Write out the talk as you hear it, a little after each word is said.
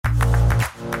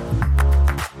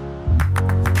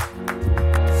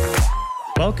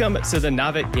Welcome to the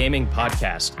Navic Gaming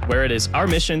Podcast, where it is our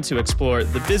mission to explore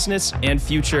the business and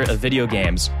future of video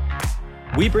games.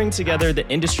 We bring together the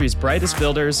industry's brightest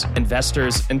builders,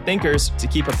 investors, and thinkers to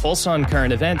keep a pulse on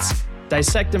current events,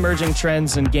 dissect emerging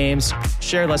trends in games,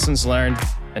 share lessons learned,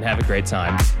 and have a great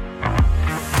time.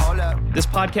 This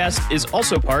podcast is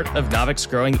also part of Navic's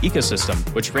growing ecosystem,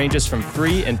 which ranges from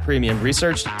free and premium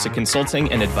research to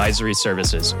consulting and advisory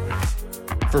services.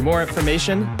 For more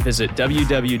information, visit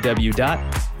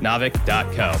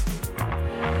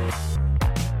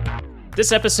www.navic.co.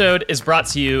 This episode is brought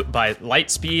to you by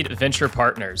Lightspeed Venture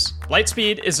Partners.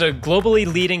 Lightspeed is a globally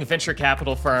leading venture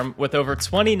capital firm with over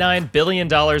 $29 billion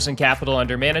in capital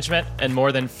under management and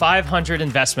more than 500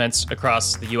 investments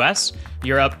across the US,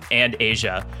 Europe, and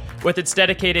Asia. With its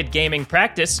dedicated gaming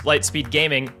practice, Lightspeed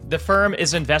Gaming, the firm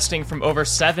is investing from over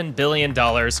 $7 billion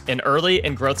in early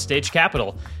and growth stage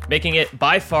capital, making it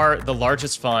by far the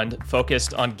largest fund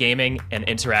focused on gaming and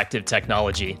interactive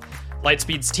technology.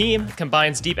 Lightspeed's team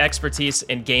combines deep expertise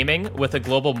in gaming with a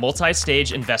global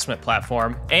multi-stage investment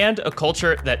platform and a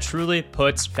culture that truly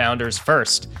puts founders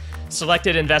first.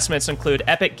 Selected investments include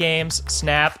Epic Games,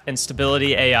 Snap, and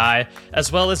Stability AI,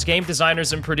 as well as game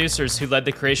designers and producers who led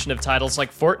the creation of titles like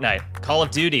Fortnite, Call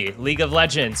of Duty, League of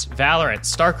Legends, Valorant,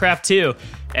 StarCraft 2,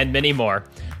 and many more.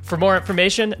 For more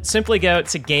information, simply go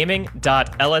to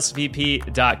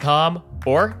gaming.lsvp.com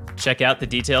or check out the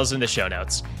details in the show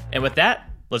notes. And with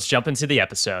that, let's jump into the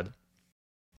episode.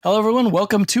 Hello, everyone.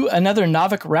 Welcome to another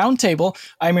Navic Roundtable.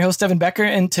 I'm your host, Evan Becker,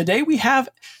 and today we have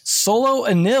Solo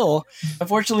Anil.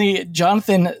 Unfortunately,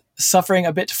 Jonathan suffering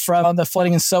a bit from the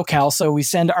flooding in SoCal, so we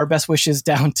send our best wishes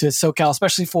down to SoCal,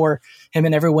 especially for him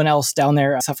and everyone else down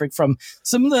there suffering from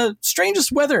some of the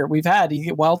strangest weather we've had. You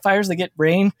get wildfires, they get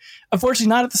rain. Unfortunately,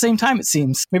 not at the same time, it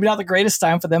seems. Maybe not the greatest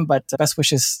time for them, but best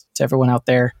wishes to everyone out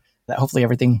there that hopefully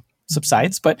everything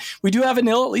subsides. But we do have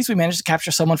Anil. At least we managed to capture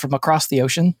someone from across the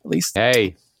ocean, at least.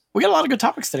 Hey. We got a lot of good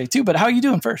topics today, too, but how are you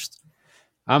doing first?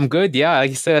 I'm good, yeah. Like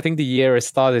you said, I think the year has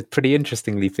started pretty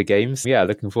interestingly for games. Yeah,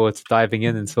 looking forward to diving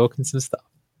in and talking some stuff.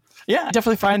 Yeah, I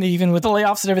definitely find that even with the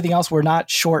layoffs and everything else, we're not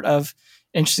short of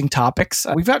interesting topics.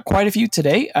 We've got quite a few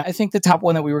today. I think the top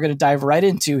one that we were going to dive right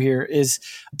into here is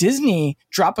Disney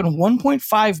dropping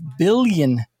 $1.5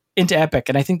 billion into Epic,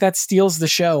 and I think that steals the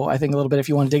show, I think, a little bit, if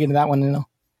you want to dig into that one, you know.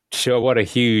 Sure, what a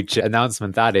huge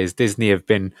announcement that is. Disney have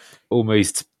been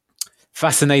almost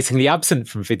fascinatingly absent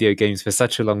from video games for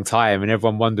such a long time, and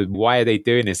everyone wondered, why are they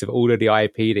doing this? With all of the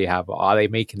IP they have, are they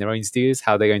making their own studios?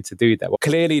 How are they going to do that? Well,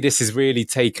 clearly this is really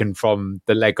taken from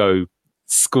the Lego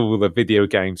school of video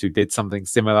games who did something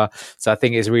similar. So I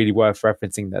think it's really worth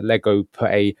referencing that Lego put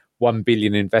a $1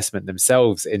 billion investment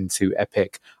themselves into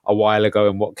Epic a while ago,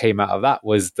 and what came out of that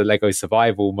was the Lego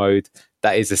survival mode.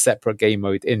 That is a separate game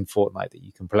mode in Fortnite that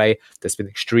you can play. That's been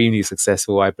extremely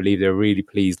successful. I believe they're really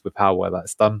pleased with how well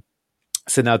that's done.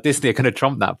 So now Disney are going to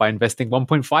trump that by investing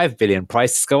 $1.5 billion.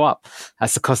 Prices go up.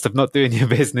 That's the cost of not doing your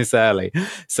business early.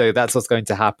 So that's what's going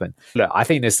to happen. Look, I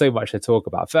think there's so much to talk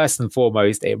about. First and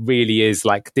foremost, it really is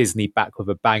like Disney back with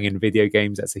a bang in video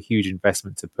games. That's a huge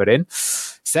investment to put in.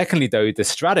 Secondly, though, the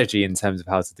strategy in terms of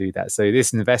how to do that. So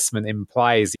this investment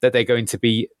implies that they're going to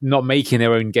be not making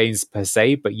their own games per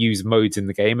se, but use modes in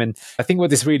the game. And I think what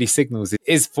this really signals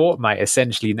is Fortnite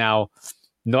essentially now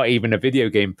not even a video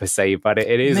game per se, but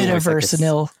it is metaverse.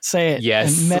 Anil, say it.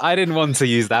 Yes, I didn't want to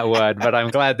use that word, but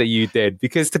I'm glad that you did,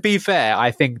 because to be fair,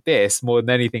 I think this more than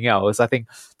anything else, I think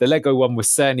the Lego one was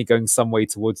certainly going some way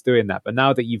towards doing that. But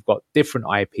now that you've got different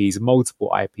IPs,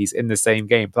 multiple IPs in the same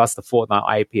game, plus the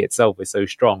Fortnite IP itself is so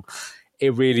strong,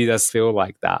 it really does feel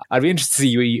like that. I'd be interested to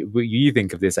see what you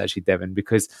think of this, actually, Devin,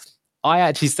 because I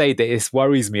actually say that this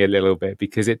worries me a little bit,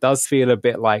 because it does feel a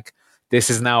bit like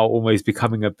this is now almost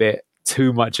becoming a bit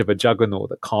too much of a juggernaut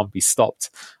that can't be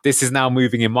stopped. This is now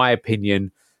moving, in my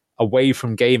opinion, away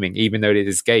from gaming, even though it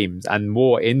is games, and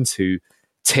more into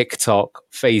TikTok,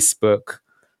 Facebook,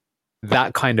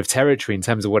 that kind of territory in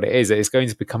terms of what it is. It's going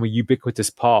to become a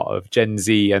ubiquitous part of Gen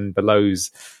Z and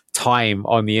below's time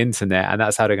on the internet, and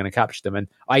that's how they're going to capture them. And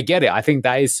I get it. I think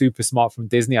that is super smart from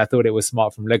Disney. I thought it was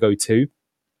smart from Lego too,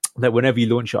 that whenever you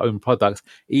launch your own product,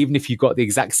 even if you've got the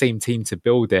exact same team to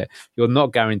build it, you're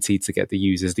not guaranteed to get the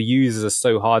users. The users are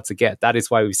so hard to get. That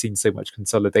is why we've seen so much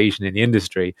consolidation in the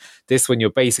industry. This one, you're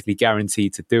basically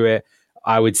guaranteed to do it.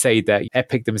 I would say that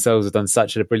Epic themselves have done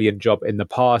such a brilliant job in the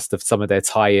past of some of their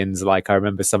tie-ins. Like I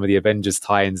remember some of the Avengers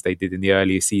tie-ins they did in the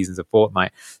earlier seasons of Fortnite.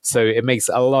 So it makes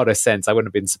a lot of sense. I wouldn't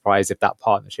have been surprised if that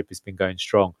partnership has been going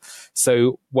strong.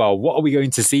 So, well, what are we going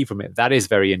to see from it? That is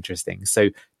very interesting. So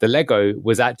the Lego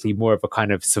was actually more of a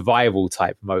kind of survival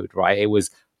type mode, right? It was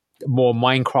more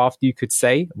Minecraft, you could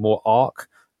say, more Ark.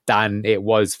 than it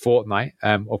was Fortnite.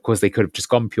 Of course, they could have just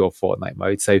gone pure Fortnite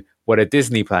mode. So what are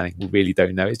Disney planning? We really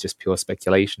don't know. It's just pure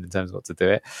speculation in terms of what to do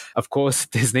it. Of course,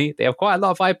 Disney, they have quite a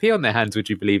lot of IP on their hands, would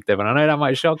you believe, Devon? I know that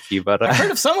might shock you, but... I've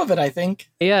heard of some of it, I think.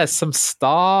 Yeah, some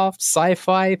Star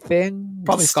sci-fi thing.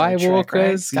 Probably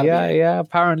Skywalkers. Trek, right? Yeah.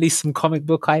 Apparently some comic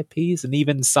book IPs and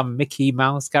even some Mickey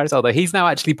Mouse characters. Although he's now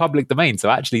actually public domain, so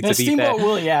actually to be fair...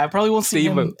 I probably won't see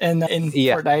him in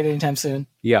Fortnite anytime soon.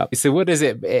 Yeah. So what does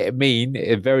it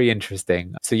mean? Very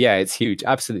interesting. So yeah, it's huge.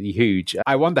 Absolutely huge.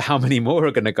 I wonder how many more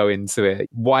are going to go into it.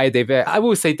 Why they've... I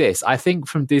will say this. I think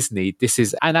from Disney, this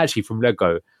is... And actually from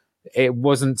Lego, it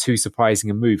wasn't too surprising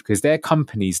a move because they're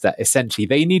companies that essentially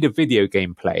they need a video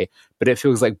game play, but it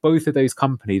feels like both of those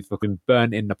companies have been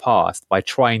burnt in the past by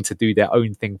trying to do their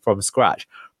own thing from scratch,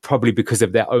 probably because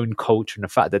of their own culture and the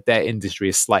fact that their industry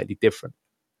is slightly different.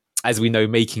 As we know,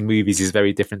 making movies is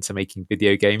very different to making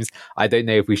video games. I don't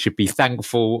know if we should be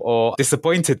thankful or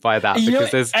disappointed by that.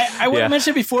 Because I would have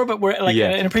mentioned it before, but we're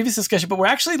in a previous discussion, but we're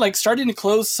actually starting to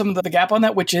close some of the gap on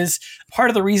that, which is part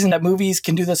of the reason that movies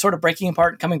can do the sort of breaking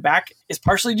apart and coming back is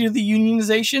partially due to the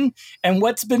unionization and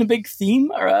what's been a big theme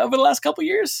over the last couple of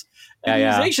years.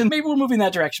 Unionization. Maybe we're moving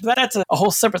that direction, but that's a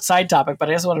whole separate side topic. But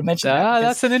I just want to mention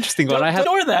that's an interesting one. I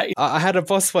had a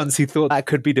boss once who thought that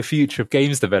could be the future of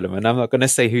games development. I'm not going to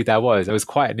say who that was. It was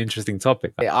quite an interesting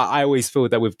topic. I always feel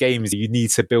that with games, you need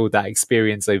to build that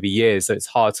experience over years, so it's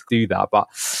hard to do that. But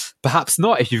perhaps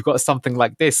not if you've got something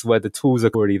like this where the tools are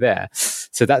already there.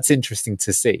 So that's interesting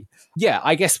to see. Yeah,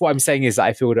 I guess what I'm saying is that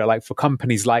I feel that for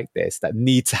companies like this that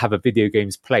need to have a video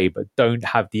games play but don't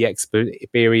have the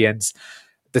experience,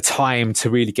 the time to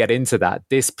really get into that,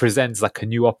 this presents a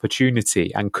new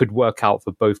opportunity and could work out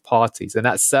for both parties. And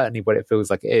that's certainly what it feels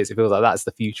like it is. It feels like that's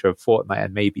the future of Fortnite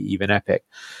and maybe even Epic.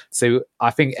 So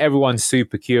I think everyone's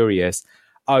super curious.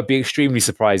 I would be extremely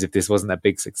surprised if this wasn't a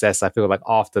big success. I feel like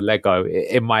after Lego,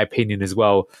 in my opinion as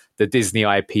well, the Disney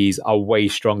IPs are way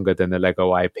stronger than the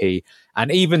Lego IP. And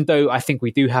even though I think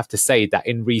we do have to say that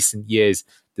in recent years,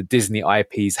 the Disney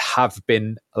IPs have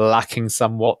been lacking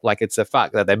somewhat. It's a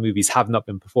fact that their movies have not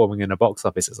been performing in the box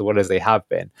office as well as they have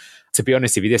been. To be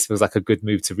honest with you, this feels like a good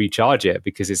move to recharge it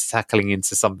because it's tackling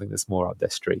into something that's more up their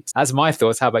streets. That's my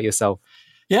thoughts. How about yourself?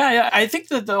 Yeah. I think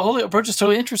that the whole approach is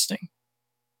totally interesting.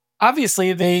 Obviously,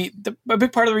 a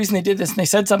big part of the reason they did this, and they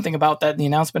said something about that in the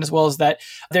announcement as well, is that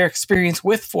their experience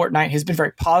with Fortnite has been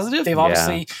very positive. They've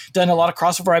obviously done a lot of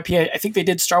crossover IP. I think they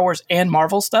did Star Wars and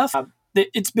Marvel stuff.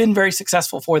 It's been very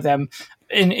successful for them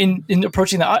in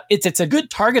approaching it's a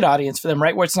good target audience for them,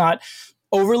 right? Where it's not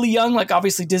overly young.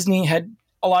 Obviously Disney had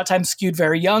a lot of times skewed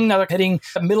very young. Now they're hitting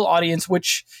a middle audience,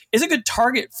 which is a good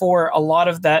target for a lot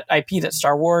of that IP, that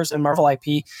Star Wars and Marvel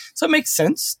IP. So it makes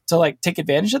sense to take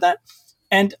advantage of that.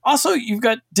 And also, you've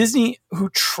got Disney who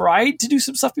tried to do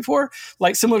some stuff before,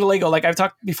 similar to Lego. I've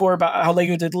talked before about how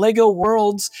Lego did Lego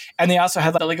Worlds, and they also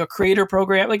had the Lego Creator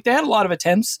Program. They had a lot of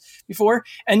attempts before.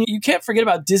 And you can't forget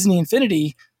about Disney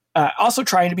Infinity also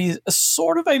trying to be a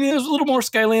sort of, there's a little more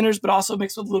Skylanders, but also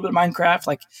mixed with a little bit of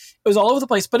Minecraft. It was all over the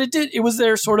place, but it was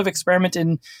their sort of experiment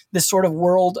in this sort of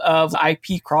world of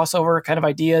IP crossover kind of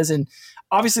ideas. And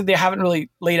obviously, they haven't really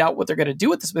laid out what they're going to do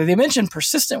with this, but they mentioned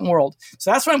persistent world.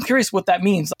 So that's why I'm curious what that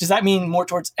means. Does that mean more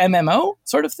towards MMO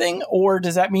sort of thing? Or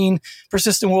does that mean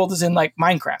persistent world is in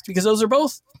Minecraft? Because those are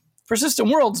both persistent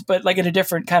worlds, but in a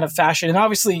different kind of fashion. And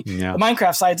obviously, the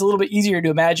Minecraft side is a little bit easier to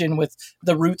imagine with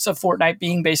the roots of Fortnite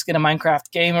being basically in a Minecraft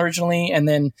game originally. And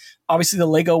then obviously the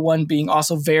Lego one being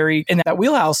also very in that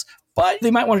wheelhouse. But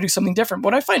they might want to do something different.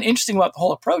 What I find interesting about the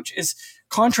whole approach is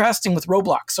contrasting with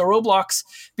Roblox. So Roblox,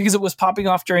 because it was popping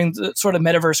off during the sort of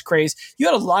metaverse craze, you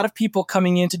had a lot of people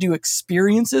coming in to do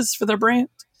experiences for their brand.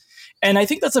 And I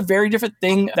think that's a very different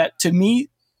thing that to me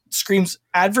screams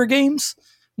advert games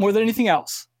more than anything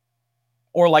else.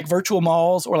 Or virtual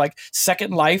malls or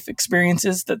Second Life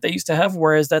experiences that they used to have.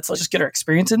 Whereas let's just get our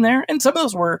experience in there. And some of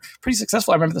those were pretty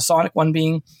successful. I remember the Sonic one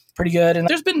being pretty good. And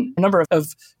there's been a number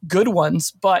of good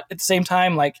ones, but at the same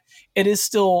time, it is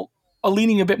still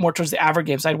leaning a bit more towards the average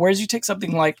game side. Whereas you take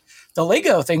something like the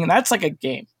Lego thing, and that's a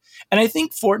game. And I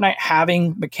think Fortnite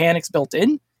having mechanics built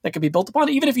in that could be built upon,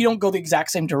 even if you don't go the exact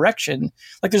same direction.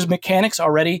 There's mechanics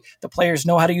already. The players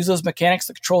know how to use those mechanics.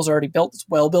 The controls are already built. It's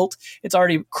well built. It's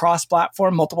already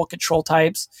cross-platform, multiple control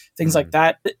types, things like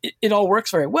that. It all works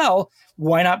very well.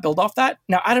 Why not build off that?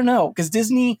 Now, I don't know, because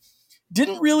Disney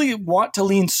didn't really want to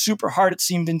lean super hard, it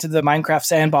seemed, into the Minecraft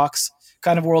sandbox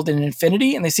kind of world in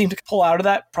Infinity, and they seemed to pull out of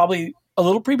that probably a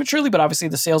little prematurely, but obviously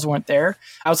the sales weren't there.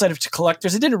 Outside of to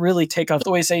collectors, it didn't really take off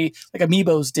the way, say,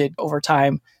 Amiibos did over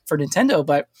time for Nintendo,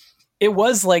 but it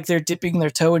was they're dipping their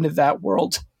toe into that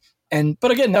world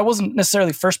But again, that wasn't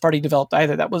necessarily first party developed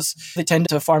either. They tend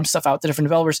to farm stuff out to different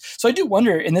developers. So I do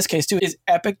wonder in this case too, is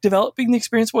Epic developing the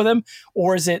experience for them,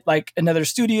 or is it like another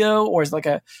studio, or is it like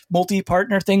a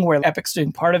multi-partner thing where Epic's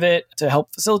doing part of it to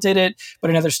help facilitate it, but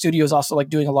another studio is also like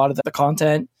doing a lot of the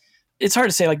content? It's hard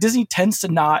to say. Like Disney tends to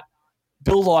not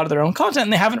build a lot of their own content,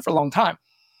 and they haven't for a long time.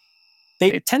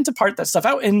 They tend to part that stuff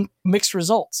out in mixed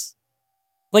results.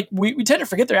 Like we tend to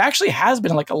forget there actually has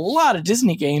been like a lot of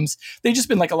Disney games. They've just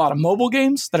been like a lot of mobile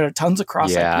games that are tons of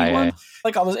cross IP ones.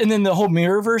 Like all those, and then the whole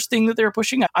Mirrorverse thing that they're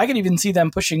pushing. I could even see them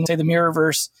pushing, say, the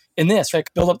Mirrorverse in this,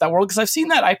 like build up that world, because I've seen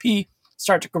that IP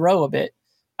start to grow a bit.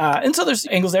 And so there's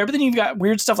angles there, but then you've got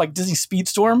weird stuff like Disney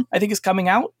Speedstorm, I think, is coming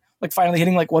out, like finally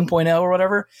hitting like 1.0 or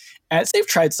whatever. And they've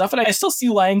tried stuff, and I still see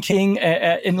Lion King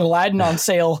and Aladdin on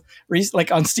sale,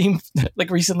 like on Steam, like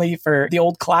recently for the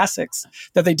old classics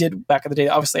that they did back in the day.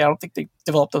 Obviously, I don't think they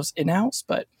developed those in-house,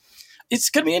 but it's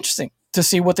going to be interesting to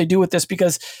see what they do with this,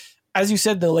 because as you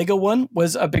said, the Lego one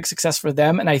was a big success for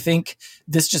them, and I think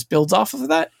this just builds off of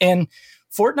that. And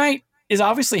Fortnite is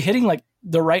obviously hitting like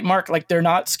the right mark. Like they're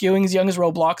not skewing as young as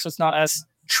Roblox, so it's not as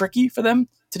tricky for them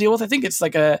to deal with. I think it's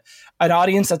like an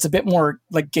audience that's a bit more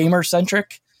like gamer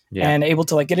centric. And able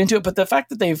to like get into it. But the fact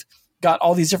that they've got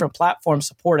all these different platform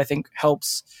support, I think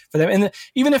helps for them. And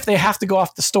even if they have to go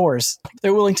off the stores,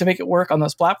 they're willing to make it work on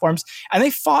those platforms. And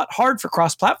they fought hard for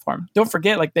cross-platform. Don't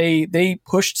forget, like they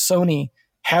pushed Sony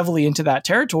heavily into that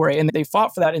territory, and they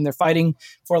fought for that, and they're fighting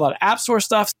for a lot of App Store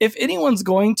stuff. If anyone's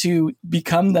going to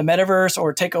become the metaverse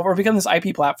or take over, become this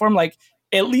IP platform, like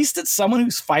at least it's someone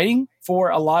who's fighting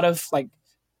for a lot of like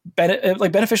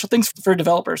beneficial things for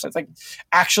developers. It's like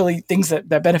actually things that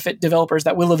benefit developers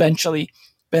that will eventually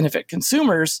benefit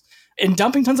consumers, and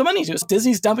dumping tons of money to us.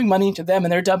 Disney's dumping money into them,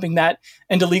 and they're dumping that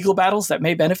into legal battles that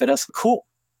may benefit us. Cool.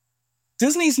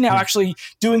 Disney's now actually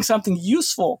doing something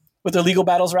useful with their legal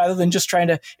battles rather than just trying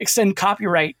to extend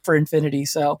copyright for infinity.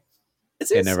 So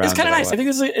it's kind of nice. I think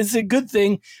it's a good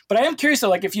thing. But I am curious though,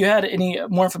 like if you had any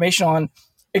more information on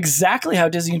exactly how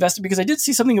Disney invested, because I did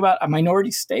see something about a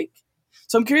minority stake.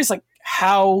 So I'm curious, like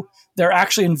how they're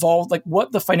actually involved, like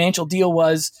what the financial deal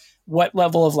was, what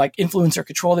level of like influence or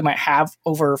control they might have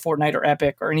over Fortnite or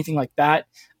Epic or anything like that.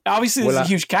 Obviously, this is a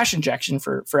huge cash injection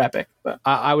for Epic. But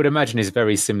I would imagine it's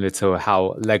very similar to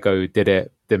how Lego did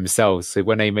it themselves. So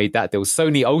when they made that deal,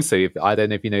 Sony also, I don't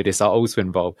know if you know this, are also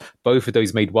involved. Both of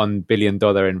those made $1 billion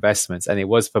investments, and it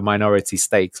was for minority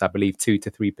stakes, I believe 2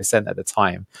 to 3% at the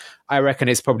time. I reckon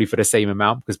it's probably for the same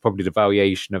amount, because probably the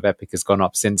valuation of Epic has gone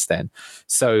up since then.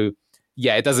 So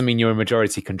yeah, it doesn't mean you're in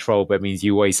majority control, but it means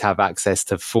you always have access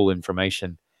to full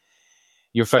information.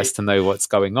 You're first to know what's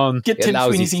going on. Get Tim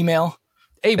Sweeney's email.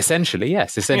 Essentially,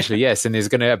 yes. And it's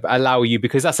going to allow you,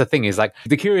 because that's the thing, is like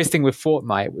the curious thing with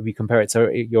Fortnite, if we compare it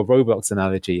to your Roblox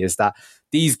analogy, is that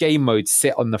these game modes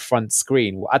sit on the front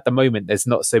screen. Well, at the moment, there's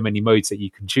not so many modes that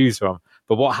you can choose from.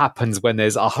 But what happens when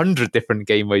there's 100 different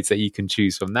game modes that you can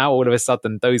choose from? Now, all of a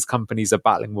sudden, those companies are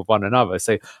battling with one another.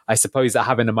 So I suppose that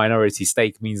having a minority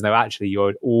stake means, no, actually,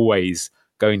 you're always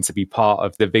going to be part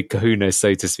of the big kahuna,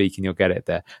 so to speak, and you'll get it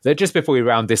there. So just before we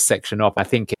round this section up, I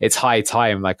think it's high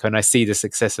time, like when I see the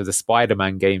success of the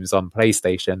Spider-Man games on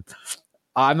PlayStation,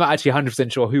 I'm not actually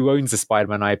 100% sure who owns the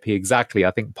Spider-Man IP exactly. I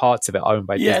think parts of it are owned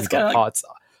by Disney, but parts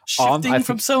shifting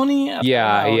from Sony.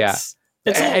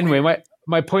 Anyway,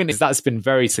 my point is that's been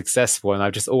very successful, and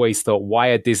I've just always thought, why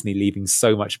are Disney leaving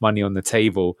so much money on the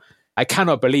table? I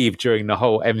cannot believe during the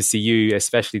whole MCU,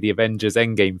 especially the Avengers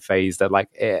Endgame phase, that like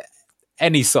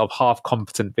any sort of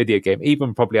half-competent video game,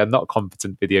 even probably a not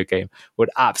competent video game, would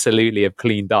absolutely have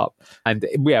cleaned up. And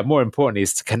yeah, more importantly,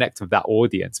 is to connect with that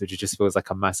audience, which just feels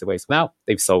like a massive waste. Now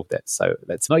they've solved it, so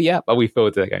let's not yet, but we feel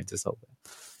they're going to solve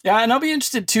it. Yeah, and I'll be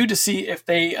interested too to see if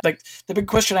they, like, the big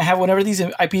question I have whenever these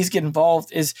IPs get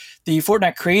involved is the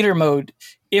Fortnite creator mode.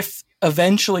 If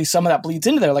eventually some of that bleeds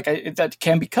into there, like that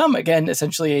can become again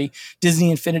essentially a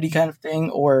Disney Infinity kind of thing,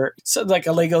 or like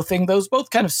a Lego thing. Those both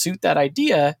kind of suit that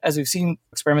idea, as we've seen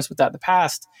experiments with that in the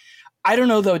past. I don't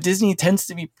know though. Disney tends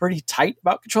to be pretty tight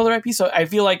about controller IP, so I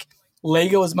feel like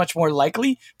Lego is much more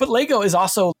likely. But Lego is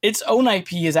also, its own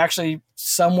IP is actually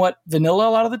somewhat vanilla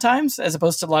a lot of the times, as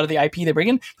opposed to a lot of the IP they bring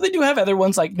in. But they do have other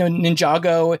ones like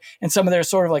Ninjago and some of their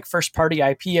sort of like first party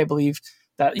IP, I believe,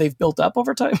 that they've built up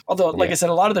over time. Although, like I said,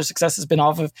 a lot of their success has been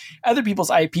off of other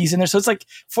people's IPs in there. So it's like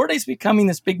Fortnite's becoming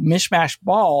this big mishmash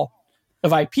ball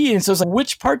of IP. And so it's like,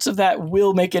 which parts of that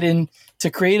will make it into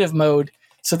creative mode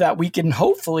so that we can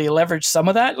hopefully leverage some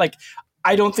of that? Like,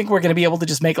 I don't think we're going to be able to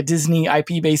just make a Disney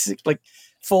IP basic, like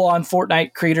full on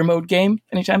Fortnite creator mode game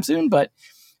anytime soon, but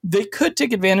they could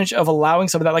take advantage of allowing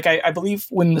some of that. Like I believe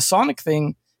when the Sonic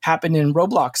thing happened in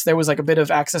Roblox. There was like a bit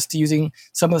of access to using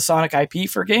some of the Sonic IP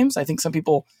for games. I think some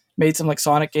people made some like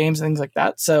Sonic games and things like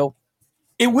that. So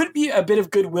it would be a bit of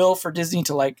goodwill for Disney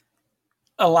to like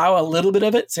allow a little bit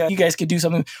of it. So you guys could do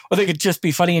something, or they could just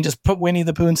be funny and just put Winnie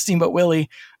the Pooh and Steamboat Willie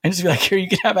and just be like, here, you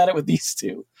can have at it with these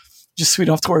two. Just so we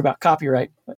don't have to worry about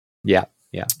copyright. But Yeah.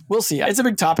 we'll see. It's a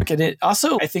big topic, and it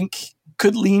also, I think,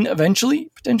 could lean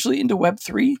eventually, potentially, into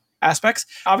Web3 aspects.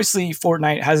 Obviously,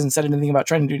 Fortnite hasn't said anything about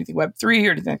trying to do anything Web3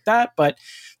 or anything like that, but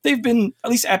they've been, at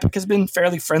least Epic has been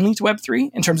fairly friendly to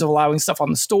Web3 in terms of allowing stuff on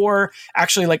the store,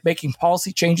 actually like making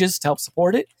policy changes to help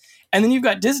support it. And then you've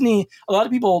got Disney. A lot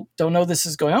of people don't know this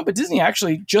is going on, but Disney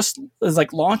actually just is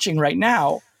like launching right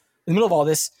now, in the middle of all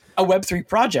this, a Web3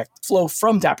 project, Flow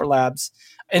from Dapper Labs.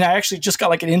 And I actually just got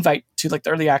like an invite to like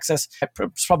the early access.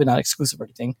 It's probably not exclusive or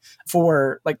anything,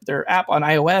 for like their app on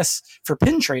iOS for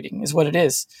pin trading is what it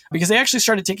is. Because they actually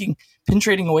started taking pin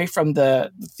trading away from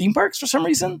the theme parks for some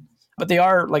reason, but they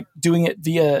are like doing it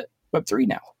via Web3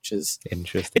 now, which is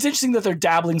Interesting. It's interesting that they're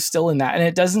dabbling still in that. And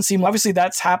it doesn't seem, obviously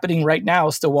that's happening right now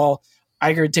still while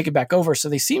Iger had taken back over. So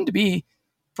they seem to be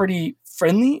pretty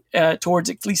friendly towards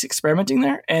at least experimenting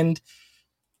there. And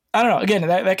I don't know. Again,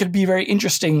 that could be very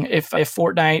interesting if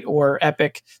Fortnite or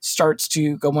Epic starts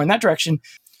to go more in that direction.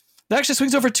 That actually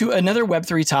swings over to another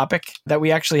Web3 topic that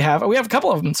we actually have. We have a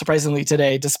couple of them, surprisingly,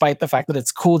 today, despite the fact that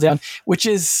it's cooled down, which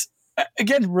is,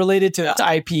 again, related to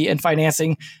IP and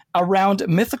financing around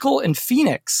Mythical and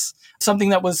Phoenix, something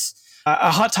that was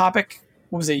a hot topic,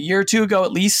 what was it, a year or two ago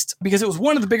at least, because it was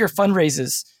one of the bigger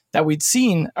fundraisers that we'd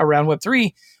seen around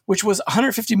Web3, which was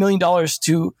 $150 million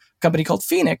to a company called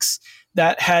Phoenix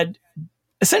that had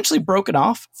essentially broken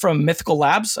off from Mythical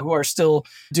Labs, who are still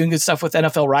doing good stuff with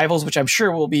NFL Rivals, which I'm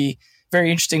sure will be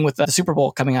very interesting with the Super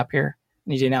Bowl coming up here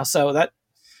any day now. So that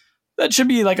should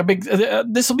be like a big,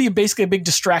 this will be basically a big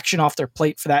distraction off their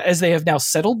plate for that, as they have now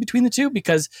settled between the two.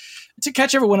 Because to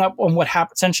catch everyone up on what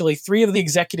happened, essentially 3 of the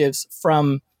executives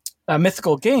from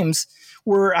Mythical Games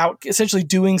were out essentially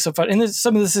doing some fun. And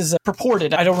some of this is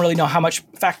purported. I don't really know how much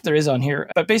fact there is on here.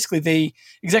 But basically, the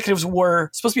executives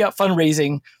were supposed to be out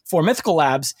fundraising for Mythical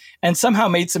Labs and somehow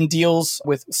made some deals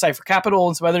with Cypher Capital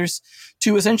and some others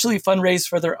to essentially fundraise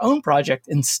for their own project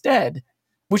instead,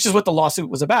 which is what the lawsuit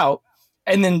was about.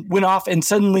 And then went off and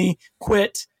suddenly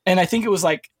quit. And I think it was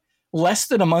like less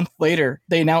than a month later,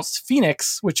 they announced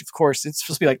Phoenix, which of course it's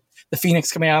supposed to be like the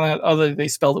Phoenix coming out, although they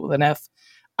spelled it with an F.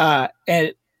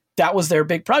 And that was their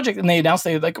big project. And they announced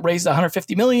they like raised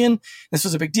 $150 million. This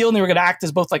was a big deal. And they were going to act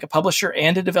as both like a publisher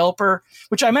and a developer,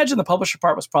 which I imagine the publisher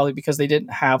part was probably because they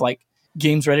didn't have like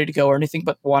games ready to go or anything,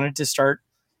 but wanted to start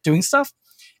doing stuff.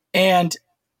 And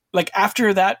like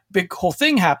after that big whole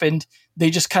thing happened, they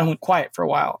just kind of went quiet for a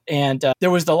while. And there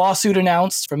was the lawsuit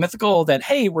announced from Mythical that,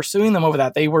 hey, we're suing them over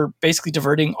that. They were basically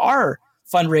diverting our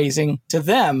fundraising to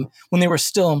them when they were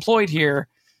still employed here.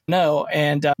 No,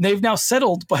 and they've now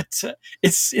settled, but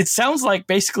it sounds like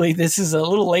basically this is a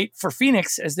little late for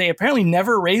Phoenix, as they apparently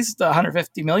never raised the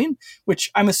 $150 million,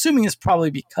 which I'm assuming is probably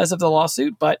because of the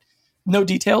lawsuit, but no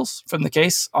details from the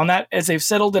case on that as they've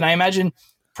settled. And I imagine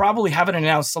probably haven't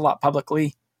announced a lot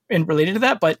publicly in related to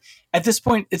that. But at this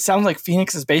point, it sounds like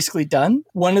Phoenix is basically done.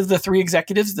 One of the 3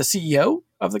 executives, the CEO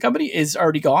of the company, is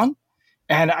already gone.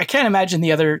 And I can't imagine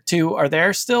the other 2 are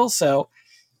there still. So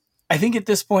I think at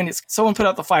this point, it's someone put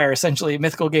out the fire, essentially.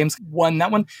 Mythical Games won that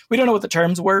one. We don't know what the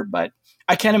terms were, but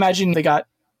I can't imagine they got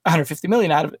 $150 million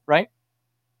out of it, right?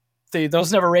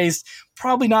 Those never raised,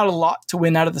 probably not a lot to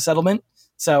win out of the settlement.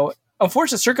 So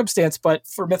unfortunate circumstance, but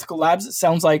for Mythical Labs, it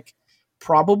sounds like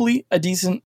probably a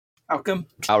decent outcome.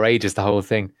 Outrageous, the whole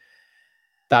thing.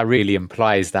 That really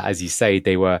implies that, as you say,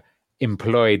 they were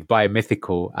employed by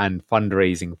Mythical and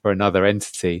fundraising for another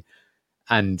entity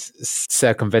and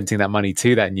circumventing that money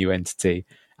to that new entity.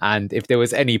 And if there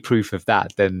was any proof of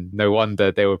that, then no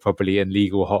wonder they were probably in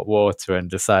legal hot water and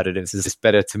decided it's just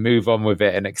better to move on with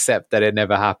it and accept that it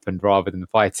never happened rather than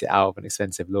fight it out of an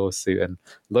expensive lawsuit. And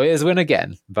lawyers win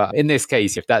again. But in this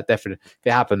case, if it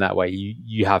happened that way,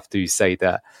 you have to say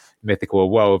that Mythical are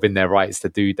well within their rights to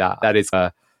do that. That is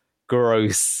a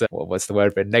gross, what's the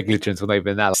word for it? Negligence, or not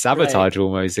even that, sabotage, right.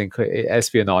 Almost,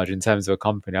 espionage in terms of a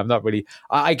company.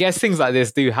 I guess things like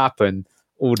this do happen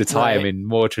all the time, right, in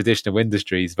more traditional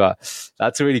industries, but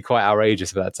that's really quite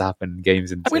outrageous for that to happen in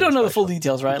games. We don't know the full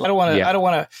details, right? I don't want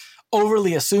to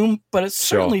overly assume, but it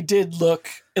certainly did look,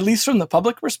 at least from the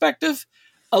public perspective,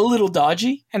 a little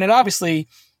dodgy, and it obviously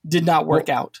did not work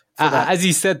out. As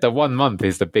you said, the 1 month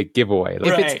is the big giveaway.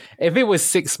 If it was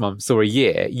 6 months or a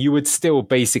year, you would still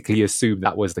basically assume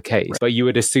that was the case. Right. But you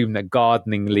would assume that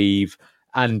gardening leave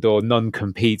and or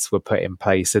non-competes were put in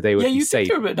place, so they would be safe.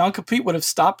 Yeah, you think non-compete would have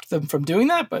stopped them from doing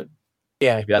that, but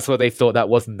yeah, that's what they thought that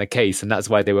wasn't the case, and that's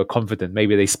why they were confident.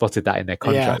 Maybe they spotted that in their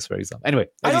contracts, for example. Anyway,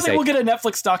 I don't think we'll get a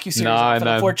Netflix docuseries,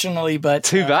 unfortunately, but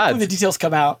too bad. The details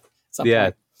come out.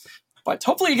 Point. But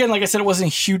hopefully, again, like I said, it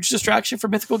wasn't a huge distraction for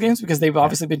Mythical Games because they've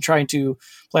obviously been trying to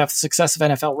play off the success of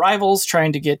NFL Rivals,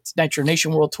 trying to get Nitro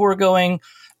Nation World Tour going.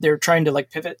 They're trying to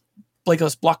pivot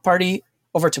Blake's Block Party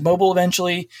over to mobile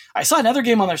eventually. I saw another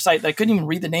game on their site that I couldn't even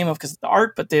read the name of because of the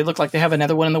art, but they look like they have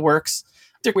another one in the works.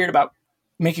 They're weird about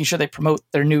making sure they promote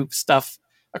their new stuff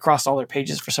across all their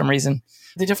pages for some reason.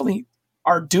 They definitely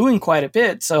are doing quite a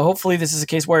bit. So hopefully this is a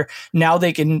case where now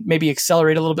they can maybe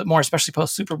accelerate a little bit more, especially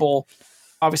post Super Bowl.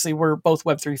 Obviously, we're both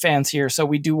Web3 fans here, so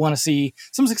we do want to see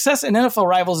some success. And NFL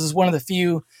Rivals is one of the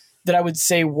few that I would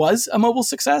say was a mobile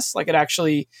success. It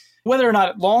actually, whether or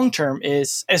not long-term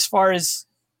is, as far as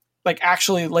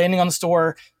actually landing on the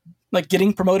store,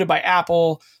 getting promoted by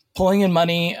Apple, pulling in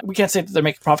money. We can't say that they're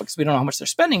making profit because we don't know how much they're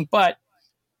spending, but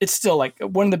it's still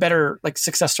one of the better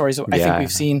success stories I think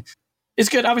we've seen. It's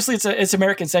good. Obviously, it's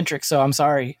American centric, so I'm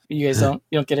sorry you guys don't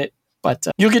get it, but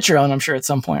you'll get your own, I'm sure, at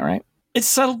some point, right? It's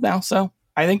settled now, so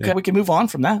I think we can move on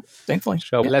from that, thankfully.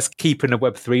 Sure. Let's keep in the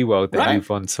Web3 world and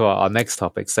move on to our next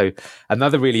topic. So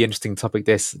another really interesting topic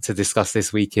to discuss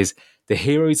this week is the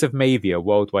Heroes of Mavia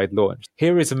worldwide launch.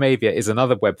 Heroes of Mavia is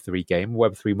another Web3 game,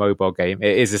 Web3 mobile game.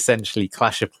 It is essentially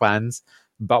Clash of Clans,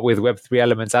 but with Web3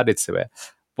 elements added to it.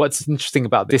 What's interesting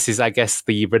about this is, I guess,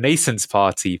 the Renaissance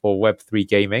party for Web3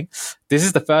 gaming. This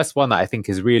is the first one that I think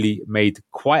has really made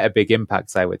quite a big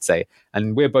impact, I would say.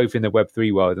 And we're both in the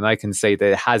Web3 world, and I can say that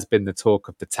it has been the talk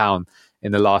of the town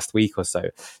in the last week or so.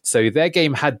 So their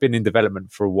game had been in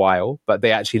development for a while, but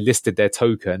they actually listed their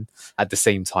token at the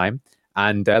same time.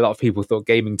 And a lot of people thought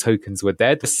gaming tokens were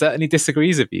dead. Certainly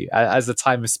disagrees with you. As the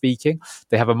time of speaking,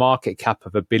 they have a market cap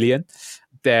of $1 billion.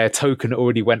 Their token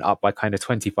already went up by kind of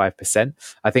 25%.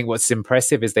 I think what's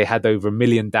impressive is they had over 1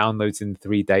 million downloads in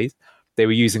 3 days. They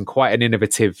were using quite an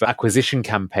innovative acquisition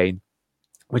campaign,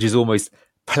 which is almost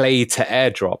play to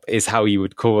airdrop is how you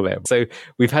would call it. So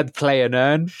we've had play and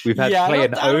earn. We've had play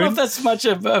and own. I don't know if that's much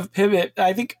of a pivot.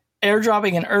 I think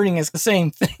airdropping and earning is the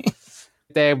same thing.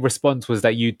 Their response was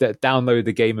that you download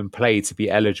the game and play to be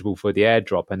eligible for the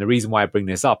airdrop. And the reason why I bring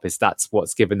this up is that's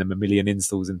what's given them 1 million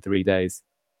installs in 3 days.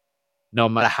 No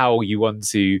matter how you want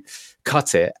to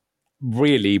cut it,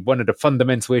 really, one of the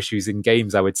fundamental issues in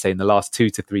games, I would say, in the last 2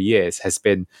 to 3 years has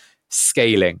been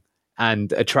scaling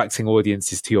and attracting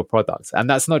audiences to your products. And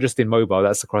that's not just in mobile,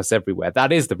 that's across everywhere.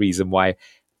 That is the reason why,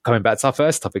 coming back to our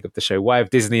first topic of the show, why have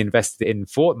Disney invested in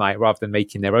Fortnite rather than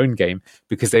making their own game?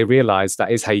 Because they realized that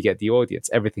is how you get the audience.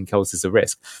 Everything else is a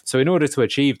risk. So in order to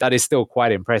achieve that is still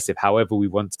quite impressive, however we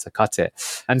want to cut it.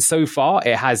 And so far,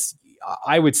 it has,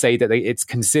 I would say that it's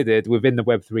considered within the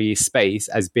Web3 space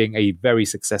as being a very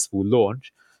successful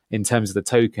launch in terms of the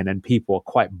token, and people are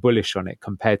quite bullish on it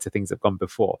compared to things that have gone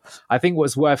before. I think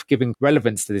what's worth giving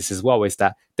relevance to this as well is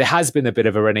that there has been a bit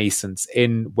of a renaissance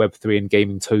in Web3 and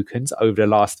gaming tokens over the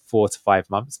last 4 to 5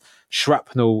 months.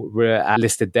 Shrapnel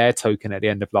listed their token at the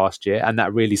end of last year, and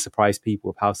that really surprised people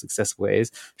with how successful it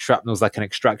is. Shrapnel's like an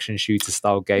extraction shooter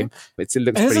style game. It looks and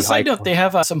pretty high. As a side note, they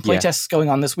have some playtests going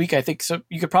on this week, I think, so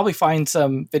you could probably find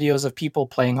some videos of people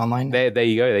playing online. There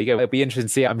you go. It'll be interesting to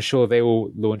see. I'm sure they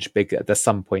will launch big at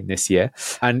some point this year.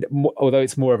 And although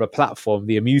it's more of a platform,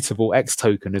 the Immutable X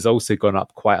token has also gone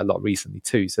up quite a lot recently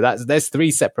too. So there's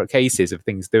 3 separate cases of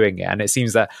things doing it. And it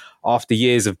seems that after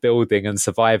years of building and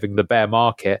surviving the bear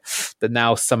market, that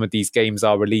now some of these games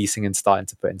are releasing and starting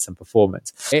to put in some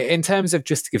performance. In terms of,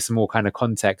 just to give some more kind of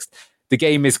context, the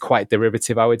game is quite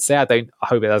derivative, I would say. I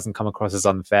hope it doesn't come across as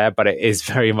unfair, but it is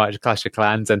very much Clash of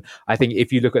Clans. And I think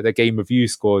if you look at the game review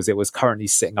scores, it was currently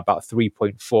sitting about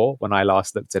 3.4 when I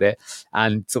last looked at it.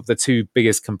 And sort of the 2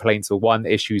 biggest complaints were, one,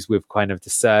 issues with kind of the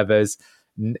servers.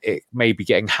 It may be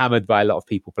getting hammered by a lot of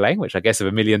people playing, which I guess of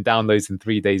 1 million downloads in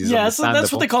 3 days is understandable. So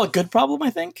that's what they call a good problem,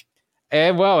 I think.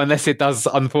 Well, unless it does,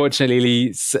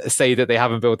 unfortunately, say that they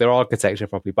haven't built their architecture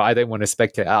properly. But I don't want to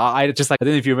speculate. I don't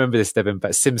know if you remember this, Devin,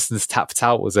 but Simpsons Tapped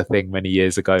Out was a thing many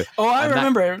years ago. Oh, I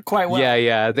remember it quite well.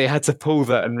 Yeah. They had to pull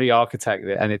that and re-architect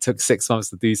it, and it took 6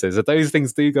 months to do so. So those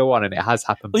things do go on, and it has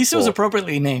happened. At least before. It was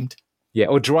appropriately named. Yeah,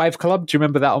 or Drive Club. Do you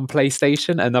remember that on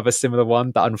PlayStation? Another similar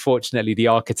one that unfortunately the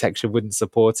architecture wouldn't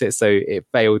support it, so it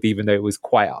failed, even though it was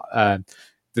quite.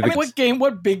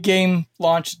 What big game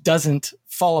launch doesn't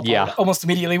fall apart almost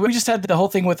immediately? We just had the whole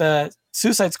thing with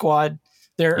Suicide Squad.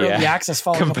 their early access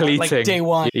falling apart like day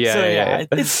one.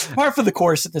 It's par for the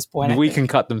course at this point. We can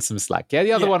cut them some slack. Yeah,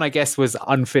 the other one, I guess, was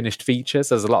unfinished features.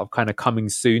 There's a lot of kind of coming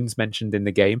soons mentioned in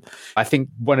the game. I think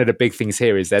one of the big things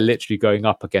here is they're literally going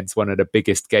up against one of the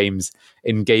biggest games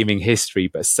in gaming history,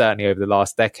 but certainly over the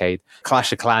last decade.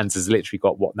 Clash of Clans has literally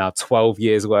got, 12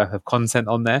 years worth of content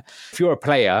on there. If you're a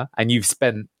player and you've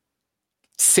spent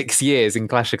 6 years in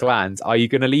Clash of Clans, are you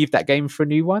going to leave that game for a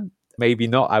new one? Maybe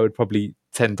not. I would probably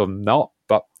tend on not,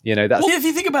 but that's... Well, if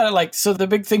you think about it, so the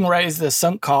big thing, right, is the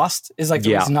sunk cost is the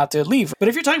reason not to leave. But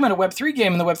if you're talking about a Web3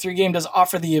 game, and the Web3 game does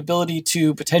offer the ability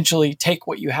to potentially take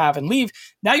what you have and leave,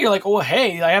 now you're like, oh,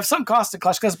 hey, I have sunk cost in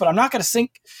Clash of Clans, but I'm not going to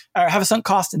have a sunk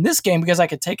cost in this game because I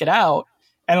could take it out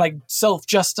and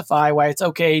self-justify why it's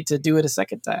okay to do it a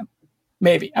second time.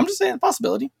 Maybe. I'm just saying a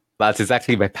possibility. That's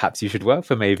exactly where perhaps you should work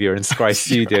for Mavia and Scry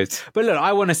Studios. But look,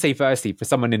 I want to say firstly, for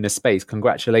someone in the space,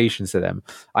 congratulations to them.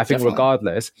 I think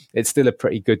regardless, it's still a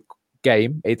pretty good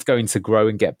game. It's going to grow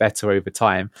and get better over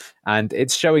time. And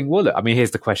it's showing, well, look, I mean,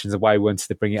 here's the questions of why I wanted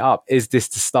to bring it up. Is this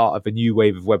the start of a new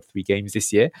wave of Web3 games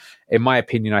this year? In my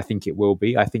opinion, I think it will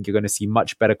be. I think you're going to see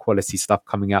much better quality stuff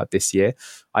coming out this year.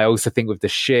 I also think with the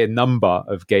sheer number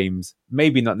of games,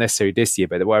 maybe not necessarily this year,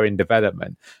 but that were in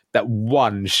development, that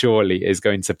one surely is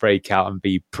going to break out and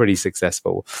be pretty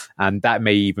successful. And that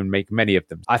may even make many of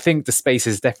them. I think the space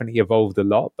has definitely evolved a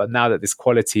lot, but now that this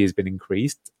quality has been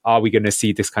increased, are we going to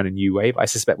see this kind of new wave? I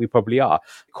suspect we probably are.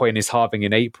 Coin is halving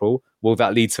in April. Will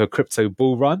that lead to a crypto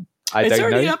bull run? It's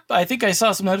already up. I think I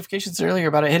saw some notifications earlier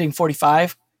about it hitting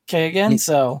 45K again.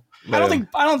 So I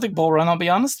don't think bull run, I'll be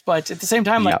honest. But at the same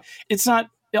time, it's not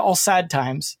all sad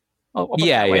times.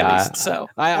 So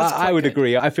I would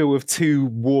agree. I feel with two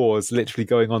wars literally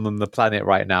going on the planet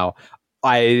right now,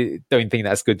 I don't think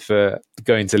that's good for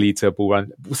going to lead to a bull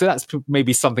run. So that's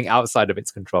maybe something outside of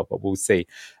its control, but we'll see.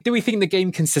 Do we think the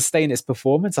game can sustain its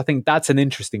performance? I think that's an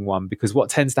interesting one, because what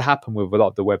tends to happen with a lot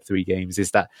of the Web3 games is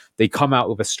that they come out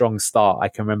with a strong start. I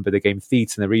can remember the game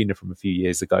Thetan Arena from a few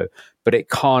years ago, but it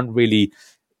can't really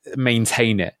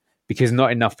maintain it because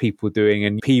not enough people doing,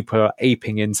 and people are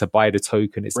aping in to buy the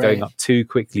token. It's going up too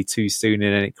quickly, too soon,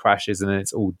 and then it crashes and then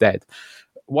it's all dead.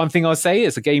 One thing I'll say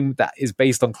is a game that is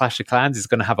based on Clash of Clans is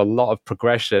going to have a lot of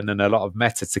progression and a lot of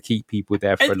meta to keep people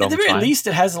there for a long time. At the very least,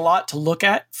 it has a lot to look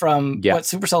at from what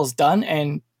Supercell has done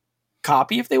and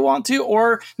copy if they want to,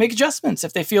 or make adjustments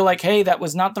if they feel like, hey, that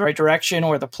was not the right direction,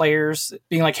 or the players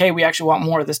being like, hey, we actually want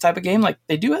more of this type of game.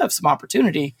 They do have some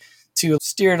opportunity to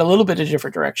steer it a little bit in a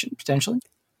different direction, potentially.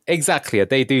 Exactly.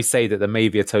 They do say that the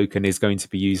Mavia token is going to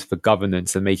be used for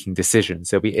governance and making decisions.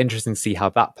 So it'll be interesting to see how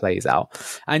that plays out.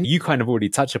 And you kind of already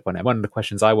touched upon it. One of the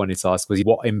questions I wanted to ask was,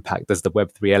 what impact does the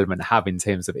Web3 element have in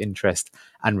terms of interest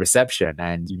and reception?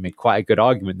 And you made quite a good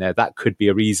argument there. That could be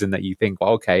a reason that you think,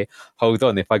 well, okay, hold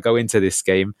on. If I go into this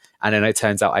game and then it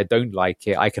turns out I don't like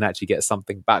it, I can actually get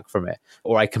something back from it.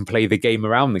 Or I can play the game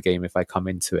around the game if I come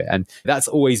into it. And that's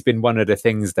always been one of the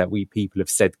things that we people have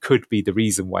said could be the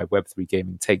reason why Web3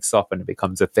 gaming takes off and it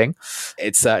becomes a thing.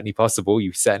 It's certainly possible.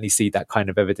 You certainly see that kind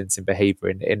of evidence in behavior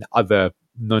in other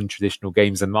non-traditional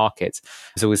games and markets.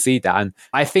 So we'll see that. And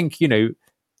I think,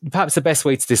 perhaps the best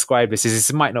way to describe this is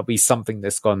this might not be something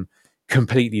that's gone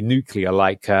completely nuclear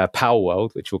like Power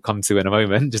World, which we'll come to in a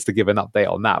moment, just to give an update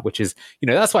on that, which is,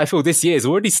 that's why I feel this year has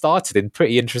already started in a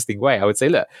pretty interesting way. I would say,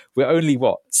 look, we're only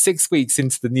 6 weeks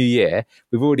into the new year.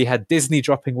 We've already had Disney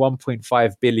dropping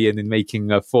 1.5 billion in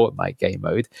making a Fortnite game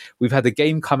mode. We've had a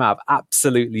game come out of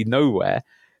absolutely nowhere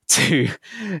to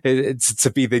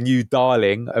be the new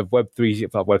darling of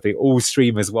Web3, all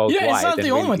streamers worldwide. Yeah, it's not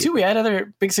the only one too. We had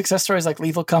other big success stories like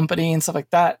Lethal Company and stuff like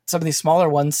that. Some of these smaller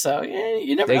ones. So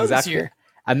you never know this year.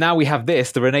 And now we have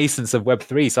the renaissance of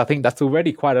Web3. So I think that's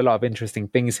already quite a lot of interesting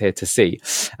things here to see.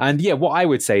 And what I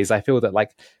would say is I feel that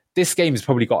this game has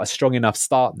probably got a strong enough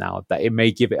start now that it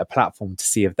may give it a platform to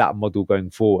see if that model going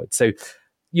forward. So,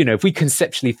 if we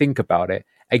conceptually think about it,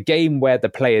 a game where the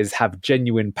players have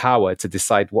genuine power to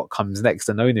decide what comes next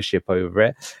and ownership over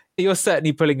it, you're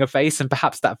certainly pulling a face, and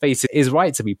perhaps that face is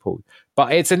right to be pulled.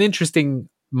 But it's an interesting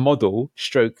model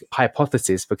stroke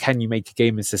hypothesis for, can you make a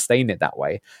game and sustain it that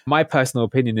way? My personal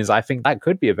opinion is I think that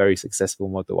could be a very successful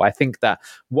model. I think that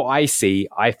what I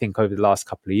think over the last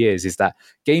couple of years is that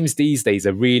games these days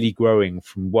are really growing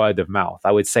from word of mouth.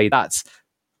 I would say that's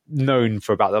known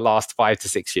for about the last 5 to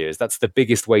 6 years. That's the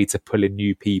biggest way to pull in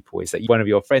new people, is that one of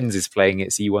your friends is playing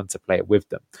it, so you want to play it with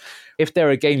them. If there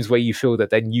are games where you feel that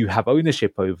then you have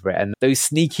ownership over it, and those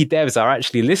sneaky devs are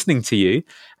actually listening to you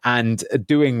and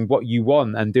doing what you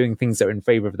want and doing things that are in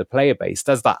favor of the player base,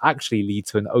 does that actually lead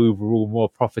to an overall more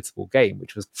profitable game,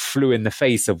 which flew in the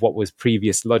face of what was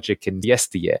previous logic in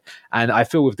yesteryear? And I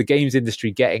feel with the games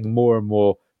industry getting more and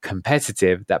more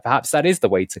competitive, that perhaps that is the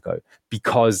way to go,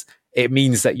 because it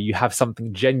means that you have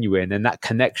something genuine, and that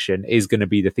connection is going to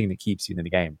be the thing that keeps you in the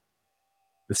game.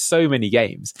 There's so many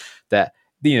games that,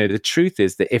 the truth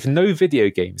is that if no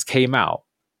video games came out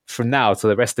from now to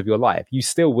the rest of your life, you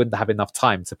still wouldn't have enough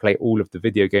time to play all of the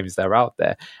video games that are out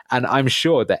there. And I'm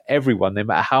sure that everyone, no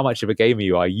matter how much of a gamer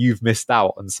you are, you've missed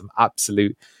out on some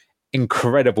absolute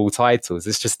incredible titles.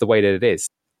 It's just the way that it is.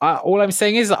 All I'm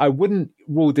saying is that I wouldn't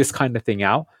rule this kind of thing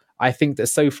out. I think that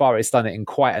so far it's done it in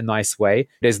quite a nice way.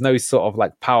 There's no sort of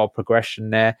like power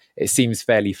progression there. It seems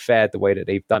fairly fair the way that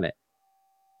they've done it.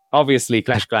 Obviously,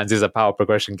 Clash of Clans is a power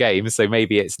progression game, so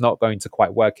maybe it's not going to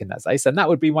quite work in that space. And that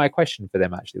would be my question for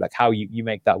them, actually, like how you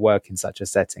make that work in such a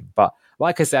setting. But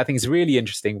like I said, I think it's really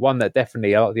interesting, one that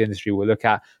definitely a lot of the industry will look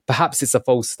at. Perhaps it's a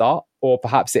false start, or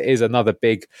perhaps it is another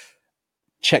big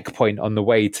checkpoint on the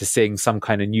way to seeing some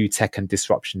kind of new tech and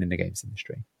disruption in the games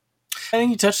industry. I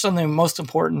think you touched on the most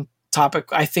important topic,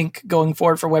 I think, going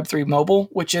forward for Web3 mobile,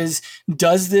 which is,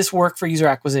 does this work for user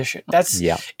acquisition?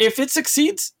 If it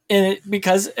succeeds in it,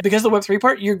 because the Web3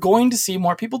 part, you're going to see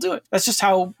more people do it. That's just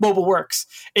how mobile works.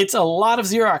 It's a lot of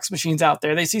Xerox machines out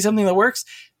there. They see something that works,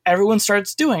 everyone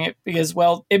starts doing it because,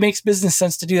 well, it makes business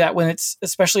sense to do that when it's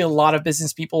especially a lot of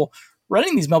business people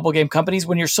running these mobile game companies,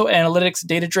 when you're so analytics,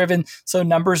 data driven, so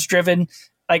numbers driven,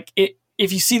 like it.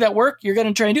 If you see that work, you're going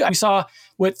to try and do it. We saw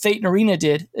what Fate and Arena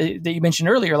did that you mentioned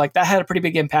earlier. Like that had a pretty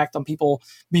big impact on people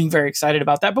being very excited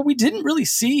about that. But we didn't really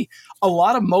see a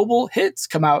lot of mobile hits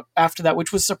come out after that,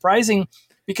 which was surprising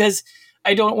because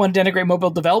I don't want to denigrate mobile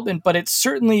development, but it's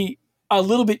certainly a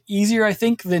little bit easier, I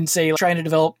think, than say trying to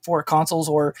develop for consoles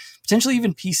or potentially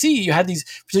even PC. You had these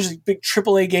potentially big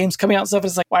AAA games coming out and stuff. And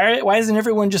it's like, why isn't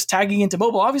everyone just tagging into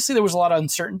mobile? Obviously, there was a lot of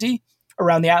uncertainty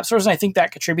around the app stores, and I think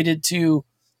that contributed to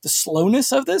the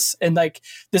slowness of this, and like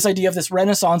this idea of this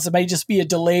renaissance that may just be a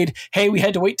delayed, hey, we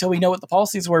had to wait till we know what the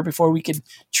policies were before we could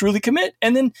truly commit.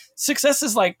 And then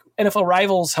successes like NFL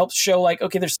Rivals helps show like,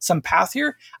 okay, there's some path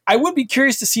here. I would be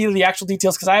curious to see the actual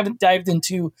details because I haven't dived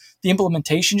into the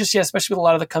implementation just yet, especially with a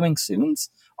lot of the coming soons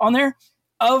on there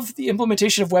of the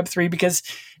implementation of Web3, because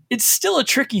it's still a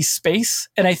tricky space.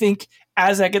 And I think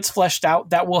as that gets fleshed out,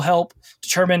 that will help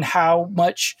determine how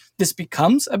much this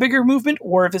becomes a bigger movement,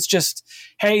 or if it's just,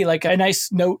 hey, like a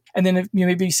nice note, and then if,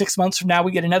 maybe 6 months from now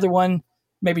we get another one,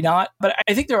 maybe not. But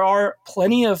I think there are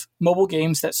plenty of mobile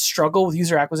games that struggle with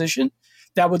user acquisition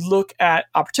that would look at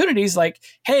opportunities like,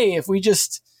 hey, if we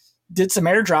just did some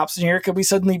airdrops in here, could we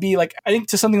suddenly be like, I think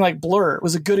to something like Blur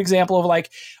was a good example of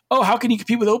like, oh, how can you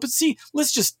compete with OpenSea?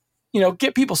 Let's just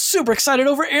get people super excited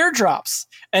over airdrops.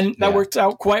 And that worked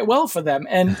out quite well for them.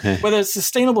 And whether it's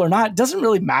sustainable or not, doesn't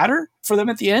really matter for them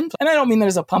at the end. And I don't mean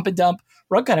there's a pump and dump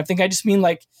rug kind of thing. I just mean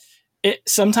like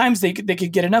sometimes they could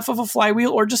get enough of a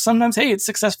flywheel, or just sometimes, hey, it's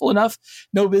successful enough.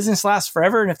 No business lasts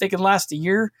forever. And if they can last a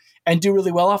year and do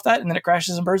really well off that, and then it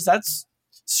crashes and burns, that's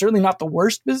certainly not the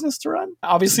worst business to run.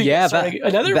 Obviously,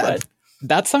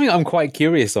 that's something I'm quite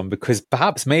curious on, because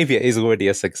perhaps Mavia is already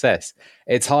a success.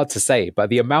 It's hard to say, but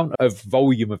the amount of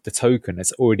volume of the token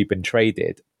that's already been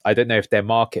traded, I don't know if they're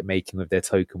market making with their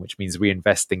token, which means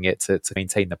reinvesting it to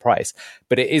maintain the price.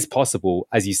 But it is possible,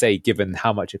 as you say, given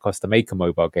how much it costs to make a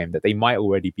mobile game, that they might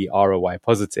already be ROI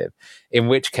positive, in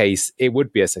which case it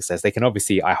would be a success. They can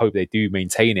obviously, I hope they do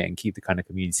maintain it and keep the kind of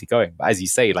community going. But as you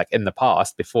say, like in the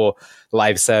past, before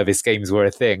live service games were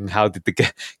a thing, how did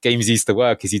the games used to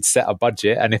work is you'd set a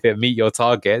budget, and if it meet your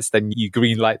targets, then you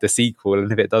green light the sequel.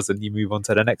 And if it doesn't, you move on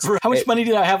to the next. How much money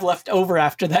did I have left over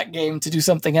after that game to do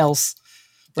something else?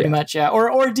 Pretty much, yeah.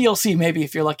 Or DLC, maybe,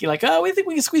 if you're lucky, like, oh, we think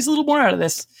we can squeeze a little more out of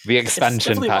this. The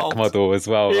expansion pack model as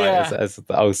well, right? As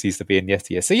the old used to be in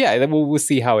yesteryear. So yeah, then we'll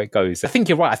see how it goes. I think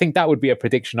you're right. I think that would be a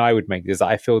prediction I would make, is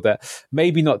I feel that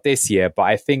maybe not this year, but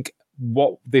I think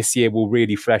what this year will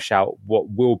really flesh out what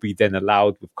will be then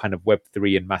allowed with kind of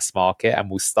Web3 and mass market, and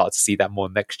we'll start to see that more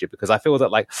next year, because I feel that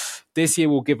like this year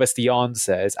will give us the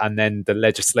answers, and then the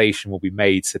legislation will be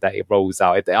made so that it rolls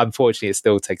out. Unfortunately, it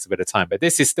still takes a bit of time, but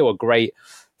this is still a great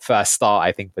first start,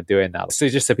 I think, for doing that. So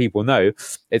just so people know,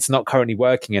 it's not currently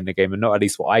working in the game, and not at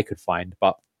least what I could find,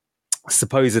 but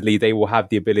supposedly they will have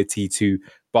the ability to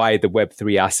buy the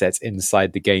Web3 assets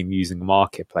inside the game using a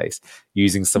marketplace,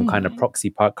 using some kind of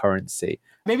proxy currency.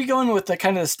 Maybe going with the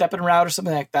kind of the stepping route or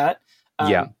something like that.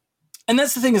 Yeah. And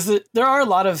that's the thing, is that there are a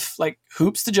lot of like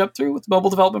hoops to jump through with mobile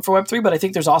development for Web3, but I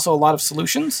think there's also a lot of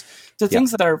solutions to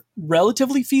things that are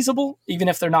relatively feasible, even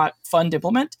if they're not fun to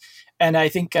implement. And I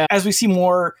think as we see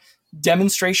more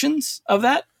demonstrations of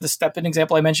that, the step-in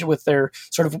example I mentioned with their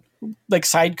sort of like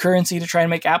side currency to try and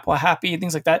make Apple happy and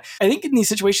things like that, I think in these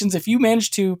situations, if you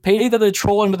manage to pay the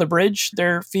troll under the bridge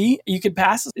their fee, you could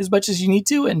pass as much as you need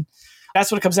to. And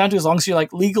that's what it comes down to. As long as you're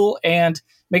like legal and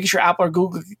making sure Apple or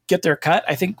Google get their cut,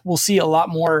 I think we'll see a lot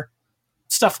more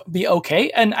stuff be okay.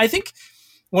 And I think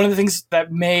one of the things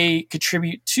that may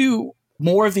contribute to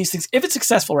more of these things, if it's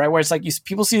successful, right, where it's like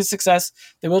people see the success,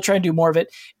 they will try and do more of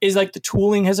it, is like the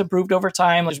tooling has improved over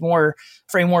time. There's more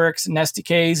frameworks and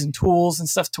SDKs and tools and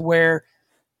stuff to where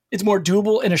it's more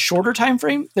doable in a shorter time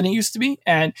frame than it used to be.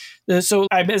 And so,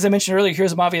 as I mentioned earlier,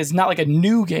 Heroes of Mavia is not like a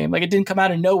new game. Like, it didn't come out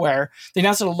of nowhere. They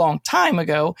announced it a long time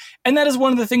ago. And that is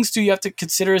one of the things, too, you have to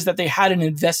consider, is that they had an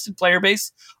invested player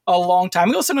base a long time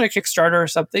ago, something like Kickstarter or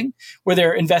something, where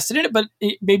they're invested in it, but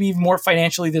maybe even more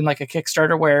financially than like a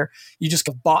Kickstarter where you just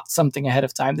bought something ahead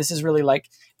of time. This is really like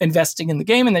investing in the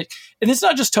game. And it's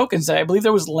not just tokens. I believe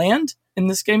there was land in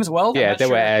this game as well. Yeah, there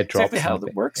were airdrops exactly how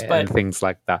it works, and things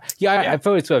like that. I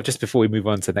thought as well, just before we move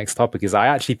on to the next topic, is I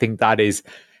actually think that is,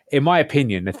 in my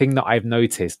opinion, the thing that I've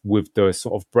noticed with the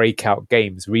sort of breakout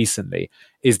games recently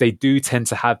is they do tend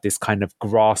to have this kind of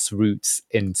grassroots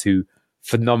into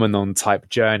phenomenon type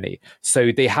journey.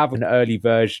 So they have an early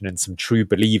version and some true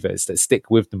believers that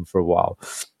stick with them for a while.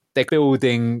 They're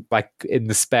building like in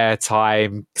the spare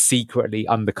time, secretly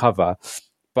undercover,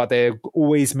 but they're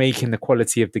always making the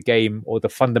quality of the game or the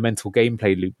fundamental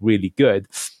gameplay loop really good.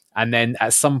 And then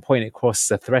at some point it crosses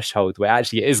a threshold where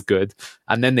actually it is good,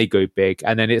 and then they go big,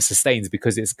 and then it sustains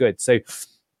because it's good. So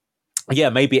yeah,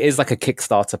 maybe it is like a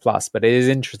Kickstarter plus, but it is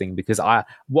interesting because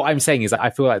what I'm saying is that I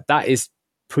feel like that is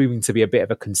proving to be a bit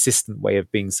of a consistent way of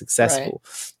being successful.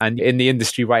 Right. And in the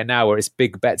industry right now, where it's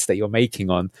big bets that you're making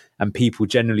on and people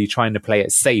generally trying to play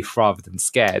it safe rather than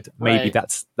scared, maybe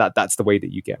that's the way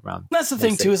that you get around. That's the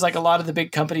thing too, is like a lot of the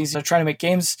big companies are trying to make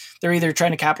games. They're either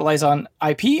trying to capitalize on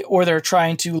IP, or they're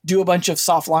trying to do a bunch of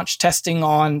soft launch testing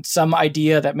on some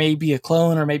idea that may be a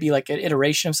clone or maybe like an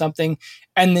iteration of something,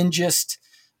 and then just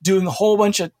doing a whole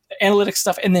bunch of analytics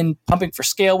stuff and then pumping for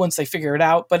scale once they figure it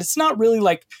out. But it's not really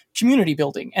like community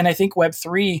building. And I think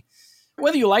Web3,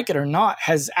 whether you like it or not,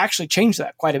 has actually changed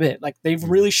that quite a bit. Like, they've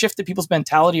really shifted people's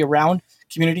mentality around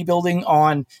community building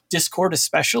on Discord,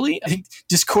 especially. I think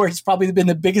Discord has probably been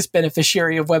the biggest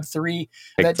beneficiary of Web3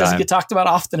 that doesn't get talked about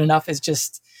often enough. Is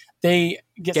just they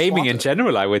get gaming in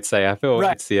general, I would say. I feel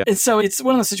right. And so it's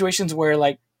one of those situations where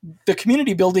like the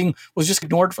community building was just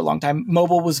ignored for a long time.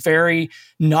 Mobile was very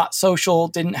not social,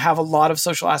 didn't have a lot of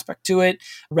social aspect to it.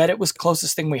 Reddit was the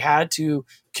closest thing we had to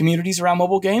communities around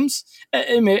mobile games.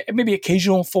 Maybe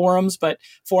occasional forums, but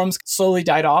forums slowly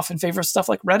died off in favor of stuff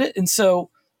like Reddit. And so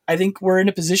I think we're in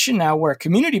a position now where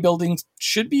community building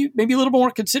should be maybe a little more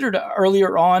considered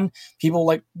earlier on. People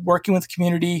like working with the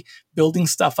community, building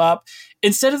stuff up,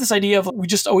 instead of this idea of we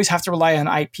just always have to rely on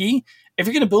IP. If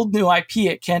you're going to build new IP,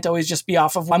 it can't always just be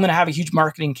off of, I'm going to have a huge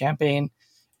marketing campaign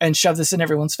and shove this in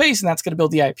everyone's face, and that's going to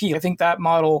build the IP. I think that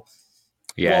model,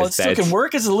 while it still can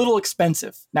work, is a little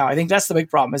expensive. Now, I think that's the big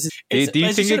problem. Do you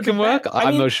think it can work?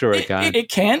 I'm not sure it can. It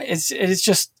can. It's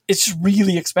just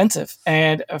really expensive,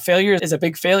 and a failure is a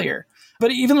big failure.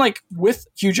 But even like with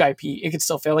huge IP, it could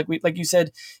still fail. Like you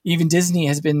said, even Disney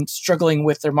has been struggling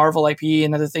with their Marvel IP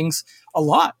and other things a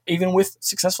lot, even with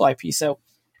successful IP. So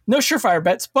no surefire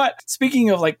bets. But speaking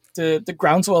of like the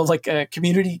groundswell of like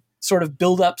community sort of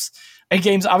build-ups and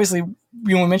games, obviously,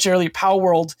 we mentioned earlier, Power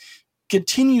World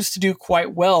continues to do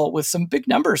quite well with some big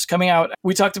numbers coming out.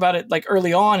 We talked about it like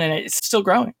early on, and it's still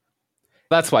growing.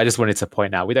 That's what I just wanted to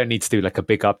point out. We don't need to do like a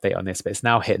big update on this, but it's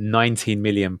now hit 19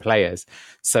 million players.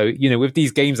 So, with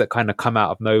these games that kind of come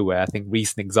out of nowhere, I think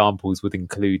recent examples would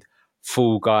include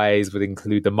Fall Guys, would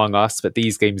include Among Us, but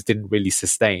these games didn't really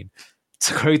sustain.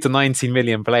 To grow to 19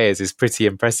 million players is pretty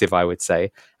impressive, I would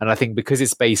say. And I think because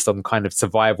it's based on kind of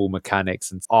survival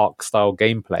mechanics and Ark style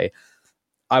gameplay,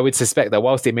 I would suspect that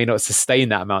whilst it may not sustain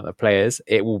that amount of players,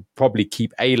 it will probably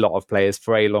keep a lot of players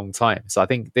for a long time. So I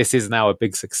think this is now a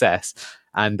big success.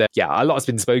 And a lot has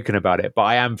been spoken about it, but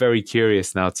I am very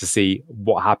curious now to see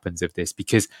what happens with this,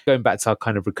 because going back to our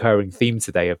kind of recurring theme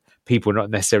today of people not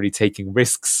necessarily taking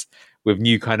risks with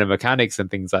new kind of mechanics and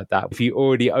things like that. If you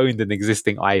already owned an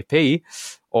existing IP,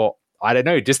 or I don't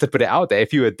know, just to put it out there,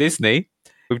 if you were Disney,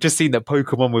 We've just seen that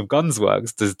Pokemon with guns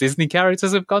works. Does Disney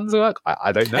characters with guns work?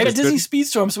 I don't know. I got Disney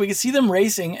Speedstorm, so we can see them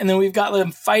racing, and then we've got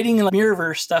them fighting in like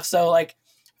Mirrorverse stuff. So like,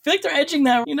 I feel like they're edging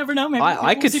that. You never know. Maybe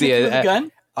I could see it with a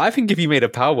gun. I think if you made a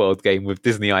Power World game with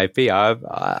Disney IP,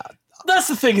 that's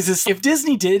the thing is if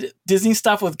Disney did Disney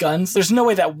stuff with guns, there's no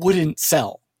way that wouldn't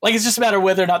sell. Like, it's just a matter of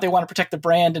whether or not they want to protect the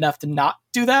brand enough to not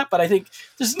do that. But I think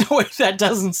there's no way that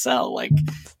doesn't sell. Like,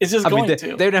 it's just going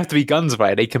to. They don't have to be guns,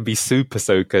 right? They can be super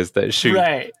soakers that shoot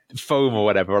foam or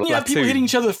whatever. Yeah, people hitting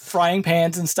each other with frying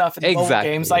pans and stuff in mobile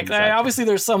games. Like, obviously,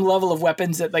 there's some level of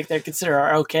weapons that like they consider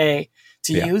are okay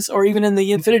to use. Or even in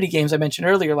the Infinity games I mentioned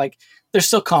earlier, like, there's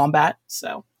still combat.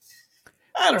 So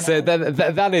I don't know. So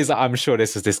that is, I'm sure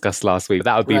this was discussed last week.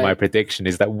 That would be my prediction,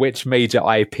 is that which major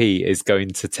IP is going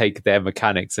to take their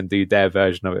mechanics and do their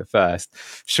version of it first.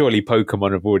 Surely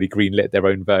Pokemon have already greenlit their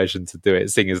own version to do it,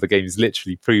 seeing as the game's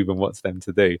literally proven what's them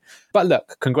to do. But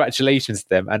look, congratulations to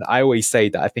them. And I always say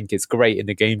that I think it's great in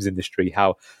the games industry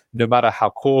how no matter how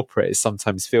corporate it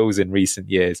sometimes feels in recent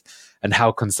years and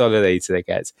how consolidated it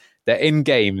gets, that in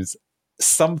games,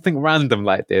 something random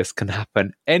like this can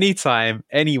happen anytime,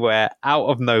 anywhere, out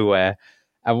of nowhere.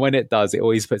 And when it does, it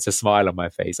always puts a smile on my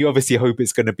face. You obviously hope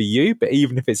it's going to be you, but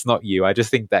even if it's not you, I just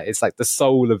think that it's like the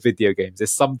soul of video games.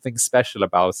 There's something special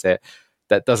about it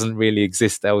that doesn't really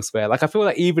exist elsewhere. Like, I feel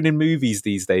like even in movies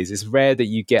these days, it's rare that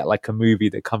you get like a movie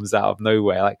that comes out of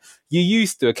nowhere. Like, you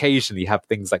used to occasionally have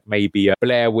things like maybe a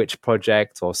Blair Witch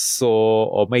Project or Saw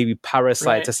or maybe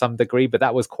Parasite to some degree, but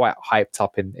that was quite hyped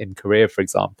up in Korea, for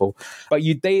example. But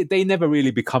they never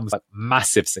really become like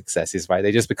massive successes, right?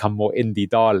 They just become more indie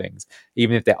darlings,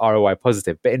 even if they're ROI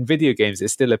positive. But in video games,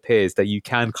 it still appears that you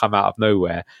can come out of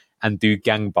nowhere and do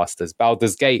gangbusters.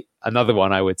 Baldur's Gate, another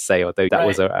one I would say, although that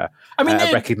was a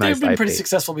recognized they've been IP. Pretty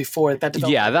successful before that.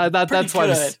 Yeah, that's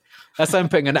why I'm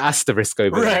putting an asterisk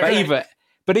over it.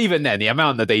 But even then, the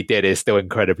amount that they did is still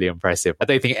incredibly impressive. I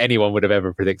don't think anyone would have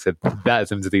ever predicted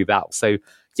them to do that. So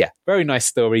yeah, very nice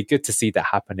story. Good to see that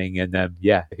happening. And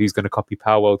who's going to copy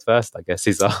Power World first, I guess,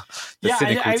 is the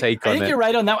cynical take on it. I think you're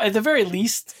right on that. At the very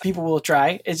least, people will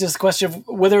try. It's just a question of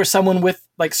whether someone with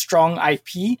like strong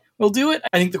IP will do it.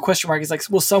 I think the question mark is like,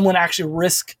 will someone actually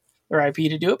risk their IP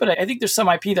to do it? But I think there's some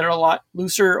IP that are a lot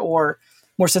looser or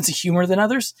more sense of humor than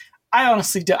others. I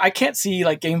honestly I can't see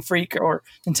like Game Freak or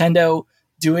Nintendo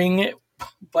doing it,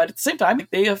 but at the same time,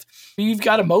 you've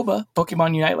got a MOBA,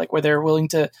 Pokemon Unite, like where they're willing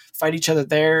to fight each other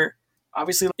there.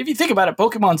 Obviously, if you think about it,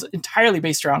 Pokemon's entirely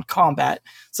based around combat,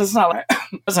 so it's not like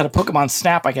it's not a Pokemon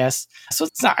Snap, I guess. So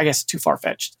it's not, I guess, too far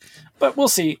fetched, but we'll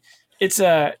see. It's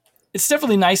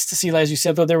definitely nice to see, as you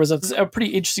said, though there was a pretty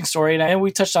interesting story, and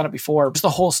we touched on it before. Just the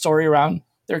whole story around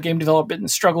their game development and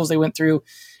the struggles they went through,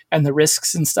 and the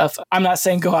risks and stuff. I'm not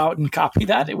saying go out and copy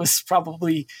that. It was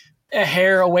probably a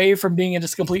hair away from being a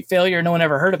just complete failure no one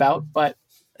ever heard about, but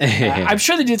I'm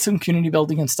sure they did some community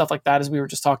building and stuff like that, as we were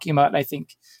just talking about, and I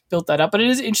think built that up. But it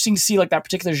is interesting to see like that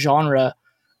particular genre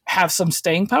have some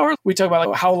staying power. We talk about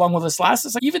like, how long will this last?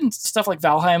 It's like even stuff like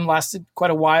Valheim lasted quite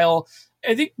a while.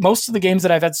 I think most of the games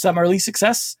that I've had some early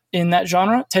success in that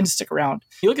genre tend to stick around.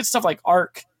 You look at stuff like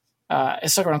Ark, it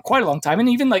stuck around quite a long time, and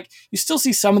even like you still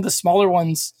see some of the smaller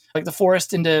ones like the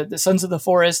Forest into the Sons of the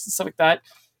Forest and stuff like that.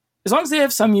 As long as they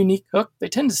have some unique hook, they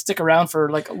tend to stick around for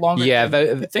like a longer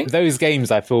time. Those games,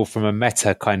 I feel, from a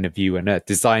meta kind of view and a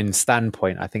design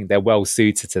standpoint, I think they're well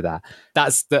suited to that.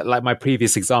 That's like my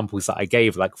previous examples that I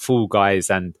gave, like Fall Guys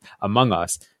and Among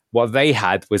Us. What they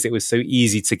had was it was so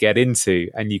easy to get into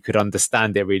and you could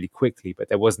understand it really quickly, but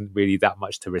there wasn't really that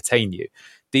much to retain you.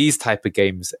 These type of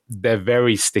games, they're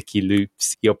very sticky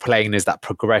loops. You're playing as that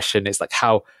progression. It's like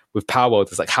how with Power World,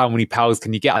 it's like how many powers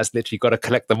can you get? It's literally got to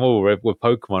collect them all with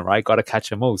Pokemon, right? Got to catch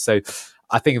them all. So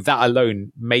I think that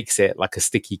alone makes it like a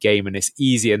sticky game, and it's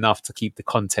easy enough to keep the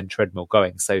content treadmill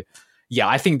going. So yeah,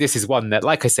 I think this is one that,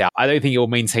 like I say, I don't think it will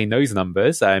maintain those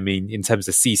numbers. I mean, in terms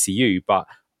of CCU, but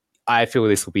I feel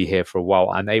this will be here for a while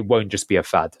and it won't just be a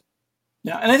fad.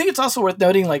 Yeah, and I think it's also worth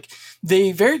noting, like,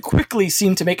 they very quickly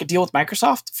seemed to make a deal with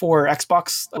Microsoft for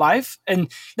Xbox Live, and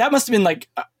that must have been like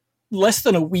less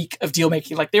than a week of deal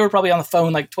making. Like, they were probably on the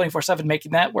phone like 24/7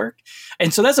 making that work.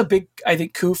 And so that's a big, I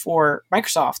think, coup for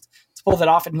Microsoft to pull that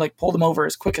off and like pull them over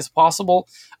as quick as possible,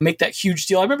 make that huge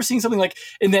deal. I remember seeing something like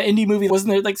in the indie movie,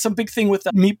 wasn't there like some big thing with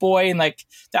Meat Boy and like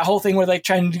that whole thing where like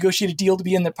trying to negotiate a deal to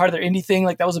be in the part of their indie thing?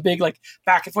 Like that was a big like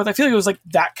back and forth. I feel like it was like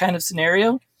that kind of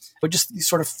scenario, with just these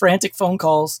sort of frantic phone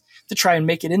calls to try and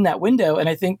make it in that window. And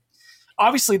I think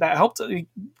obviously that helped.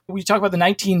 We talk about the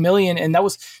 19 million, and that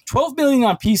was 12 million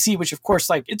on PC, which of course,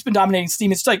 like, it's been dominating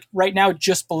Steam. It's like right now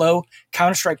just below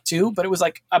Counter-Strike 2, but it was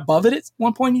like above it at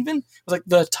one point even. It was like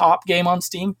the top game on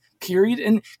Steam, period.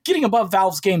 And getting above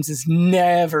Valve's games is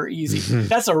never easy.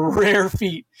 That's a rare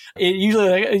feat. It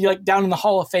usually you're like down in the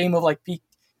Hall of Fame of like peak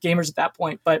gamers at that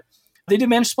point, but they did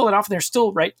manage to pull it off, and they're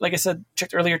still, right, like I said,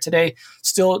 checked earlier today,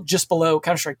 still just below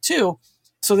Counter-Strike 2.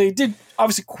 So they did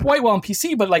obviously quite well on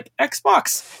PC, but like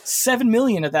Xbox, 7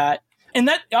 million of that. And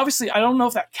that obviously, I don't know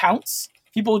if that counts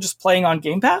people just playing on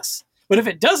Game Pass. But if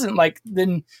it doesn't, like,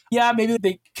 then yeah, maybe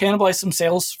they cannibalize some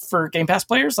sales for Game Pass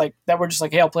players, like that were just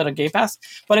like, hey, I'll play it on Game Pass.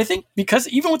 But I think because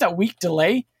even with that week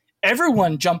delay,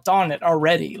 everyone jumped on it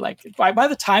already. Like by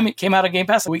the time it came out on Game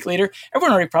Pass a week later,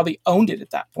 everyone already probably owned it at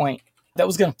that point that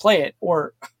was going to play it,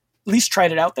 or at least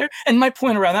tried it out there. And my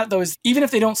point around that, though, is even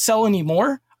if they don't sell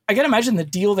anymore, I got to imagine the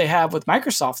deal they have with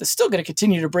Microsoft is still going to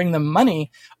continue to bring them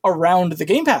money around the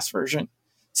Game Pass version.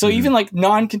 So even like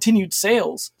non-continued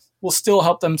sales will still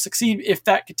help them succeed if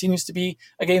that continues to be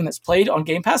a game that's played on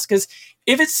Game Pass. Because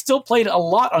if it's still played a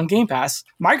lot on Game Pass,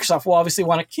 Microsoft will obviously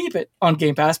want to keep it on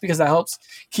Game Pass because that helps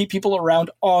keep people around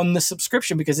on the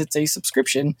subscription because it's a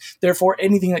subscription. Therefore,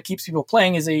 anything that keeps people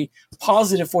playing is a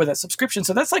positive for that subscription.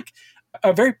 So that's like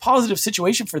a very positive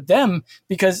situation for them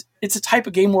because it's a type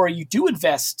of game where you do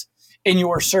invest in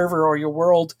your server or your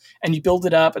world and you build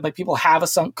it up and like people have a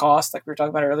sunk cost like we were talking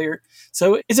about earlier.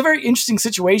 So it's a very interesting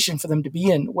situation for them to be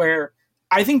in where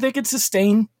I think they could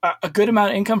sustain a good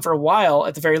amount of income for a while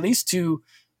at the very least to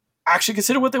actually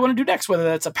consider what they want to do next, whether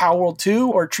that's a Power World 2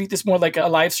 or treat this more like a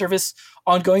live service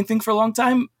ongoing thing for a long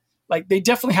time. Like they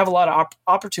definitely have a lot of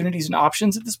opportunities and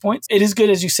options at this point. It is good,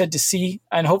 as you said, to see,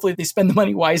 and hopefully they spend the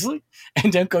money wisely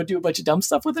and don't go do a bunch of dumb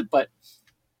stuff with it. But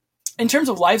in terms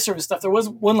of live service stuff, there was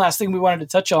one last thing we wanted to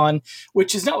touch on,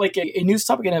 which is not like a news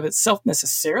topic in and of itself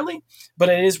necessarily, but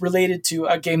it is related to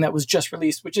a game that was just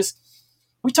released, which is,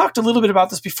 we talked a little bit about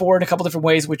this before in a couple different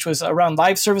ways, which was around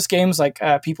live service games, like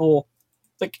people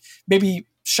like maybe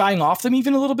shying off them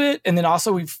even a little bit. And then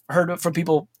also we've heard from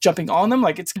people jumping on them,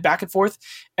 like it's back and forth.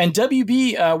 And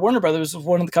WB, Warner Brothers, was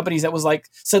one of the companies that was like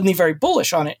suddenly very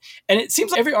bullish on it. And it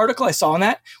seems like every article I saw on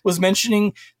that was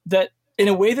mentioning that in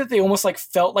a way that they almost like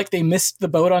felt like they missed the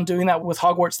boat on doing that with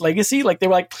Hogwarts Legacy. Like they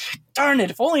were like, darn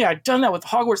it, if only I'd done that with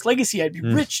Hogwarts Legacy, I'd be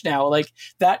rich now. Like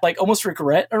that, like almost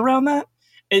regret around that.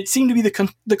 It seemed to be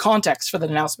the context for that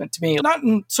announcement to me, not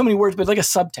in so many words, but like a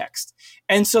subtext.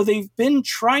 And so they've been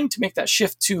trying to make that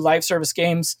shift to live service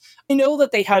games. I know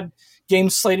that they had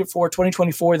games slated for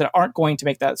 2024 that aren't going to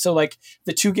make that. So like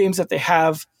the two games that they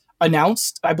have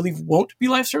announced, I believe won't be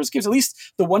live service games. At least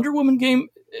the Wonder Woman game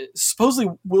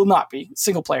supposedly will not be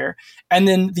single player. And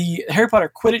then the Harry Potter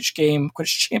Quidditch game,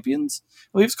 Quidditch Champions, I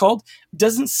believe it's called,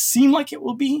 doesn't seem like it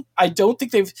will be. I don't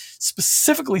think they've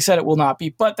specifically said it will not be,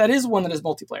 but that is one that is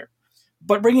multiplayer.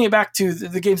 But bringing it back to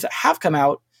the games that have come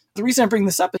out, the reason I bring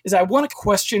this up is I want to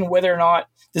question whether or not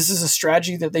this is a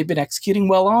strategy that they've been executing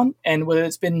well on and whether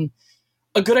it's been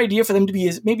a good idea for them to be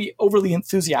as maybe overly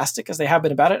enthusiastic as they have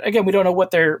been about it. Again, we don't know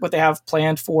what they have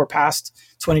planned for past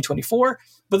 2024,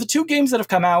 but the two games that have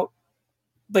come out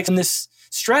like in this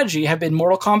strategy have been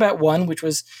Mortal Kombat 1, which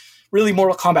was really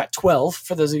Mortal Kombat 12,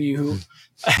 for those of you who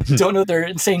don't know their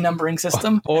insane numbering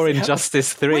system. Or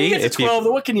Injustice 3. When you get to 12,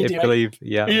 what can you do?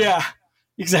 Yeah,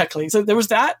 exactly. So there was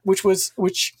that,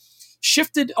 which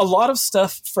shifted a lot of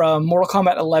stuff from Mortal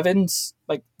Kombat 11's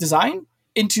like design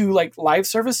into like live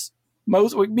service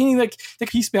modes, meaning like they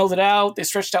piecemealed it out. They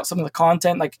stretched out some of the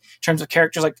content, like in terms of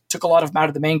characters, like took a lot of them out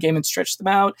of the main game and stretched them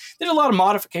out. They did a lot of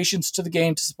modifications to the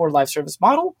game to support a live service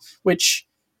model, which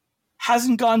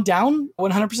hasn't gone down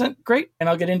 100% great. And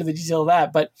I'll get into the detail of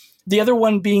that. But the other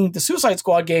one being the Suicide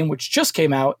Squad game, which just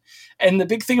came out. And the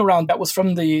big thing around that was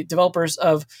from the developers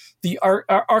of the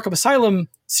Arkham Asylum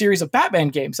series of Batman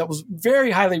games that was very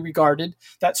highly regarded.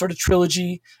 That sort of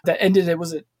trilogy that ended, it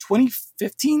was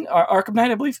 2015, Arkham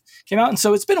Knight, I believe, came out. And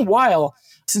so it's been a while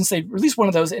since they released one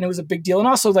of those, and it was a big deal. And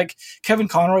also like Kevin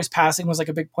Conroy's passing was like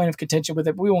a big point of contention with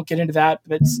it, but we won't get into that.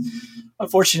 But it's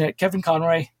unfortunate. Kevin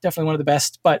Conroy, definitely one of the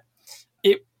best, but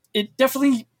it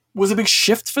definitely was a big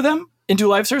shift for them into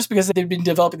live service because they've been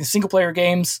developing the single player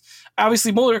games.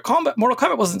 Obviously, Mortal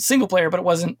Kombat wasn't single player, but it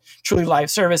wasn't truly live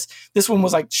service. This one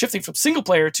was like shifting from single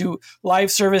player to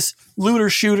live service, looter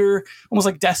shooter, almost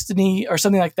like Destiny or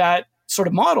something like that sort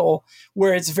of model,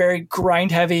 where it's very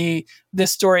grind heavy.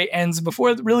 This story ends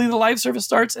before really the live service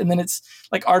starts, and then it's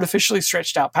like artificially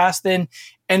stretched out past then.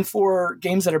 And for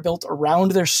games that are built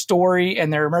around their story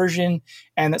and their immersion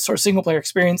and that sort of single player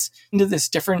experience into this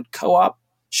different co-op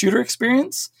shooter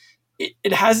experience,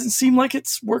 it hasn't seemed like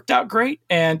it's worked out great,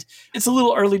 and it's a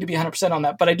little early to be 100% on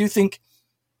that. But I do think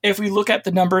if we look at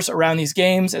the numbers around these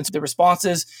games and the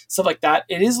responses, stuff like that,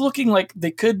 it is looking like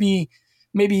they could be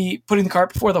maybe putting the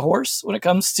cart before the horse when it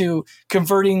comes to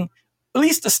converting at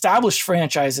least established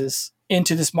franchises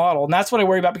into this model. And that's what I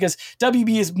worry about, because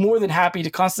WB is more than happy to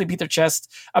constantly beat their chest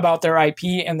about their IP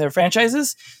and their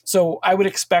franchises. So I would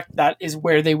expect that is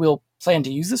where they will plan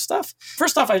to use this stuff.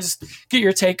 First off, I just get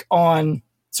your take on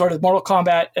sort of Mortal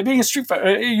Kombat, being a Street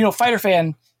Fighter, fighter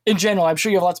fan in general. I'm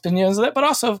sure you have lots of opinions on that, but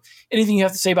also anything you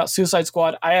have to say about Suicide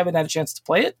Squad. I haven't had a chance to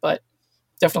play it, but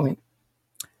definitely.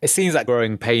 It seems like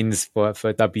growing pains for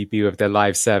WB with their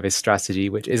live service strategy,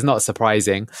 which is not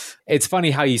surprising. It's funny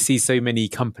how you see so many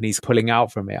companies pulling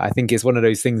out from it. I think it's one of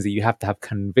those things that you have to have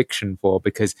conviction for,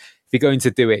 because if you're going to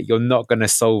do it, you're not going to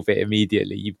solve it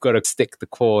immediately. You've got to stick the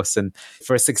course. And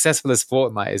for as successful as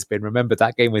Fortnite has been, remember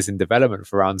that game was in development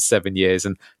for around 7 years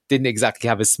and didn't exactly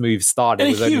have a smooth start. And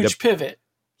it was a huge pivot.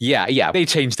 Yeah. They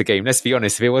changed the game. Let's be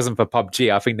honest. If it wasn't for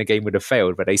PUBG, I think the game would have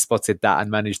failed, but they spotted that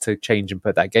and managed to change and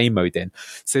put that game mode in.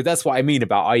 So that's what I mean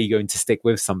about, are you going to stick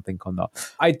with something or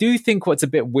not? I do think what's a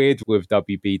bit weird with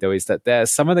WB, though, is that there are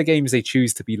some of the games they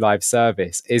choose to be live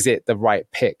service. Is it the right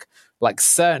pick? Like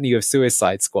certainly with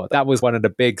Suicide Squad, that was one of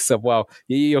the big, so well,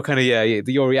 you're kind of,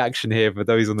 your reaction here for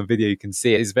those on the video, you can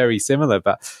see it is very similar,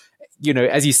 but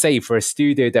as you say, for a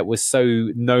studio that was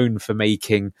so known for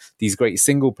making these great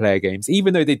single player games,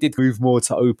 even though they did move more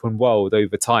to open world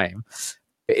over time,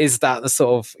 is that the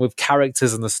sort of, with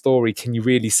characters and the story, can you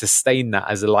really sustain that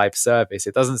as a live service?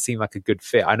 It doesn't seem like a good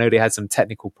fit. I know they had some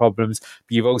technical problems,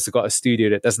 but you've also got a studio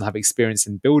that doesn't have experience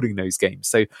in building those games.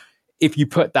 So if you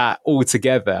put that all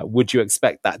together, would you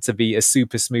expect that to be a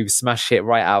super smooth smash hit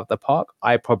right out the park?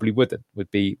 I probably wouldn't,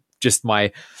 would be just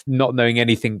my not knowing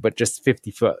anything but just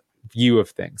 50-foot view of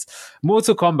things.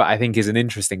 Mortal Kombat, I think, is an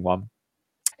interesting one.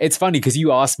 It's funny because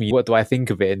you asked me, what do I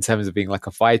think of it in terms of being like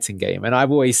a fighting game? And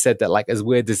I've always said that, like, as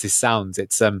weird as this sounds,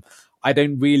 it's I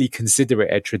don't really consider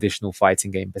it a traditional fighting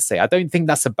game per se. I don't think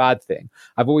that's a bad thing.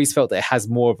 I've always felt that it has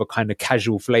more of a kind of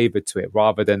casual flavor to it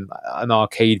rather than an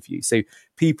arcade view. So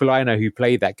people I know who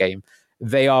play that game,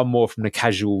 they are more from the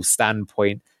casual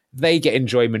standpoint. They get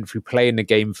enjoyment through playing the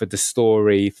game for the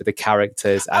story, for the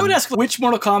characters. I would ask which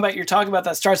Mortal Kombat you're talking about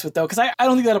that starts with, though, because I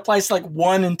don't think that applies to like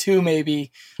 1 and 2,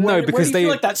 maybe. No, because they feel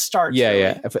like that starts. Yeah, really?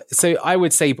 yeah. So I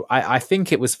would say I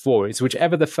think it was 4. It's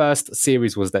whichever the first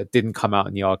series was that didn't come out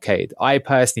in the arcade. I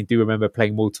personally do remember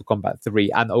playing Mortal Kombat 3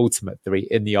 and Ultimate 3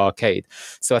 in the arcade.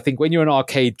 So I think when you're an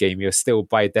arcade game, you're still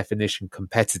by definition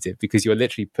competitive, because you're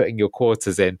literally putting your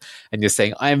quarters in and you're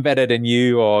saying, I'm better than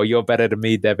you, or you're better than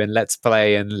me, Devin. Let's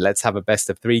play and let's have a best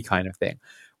of 3 kind of thing.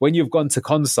 When you've gone to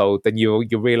console, then you're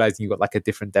realizing you've got like a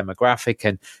different demographic,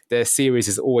 and the series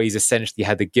has always essentially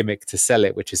had a gimmick to sell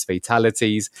it, which is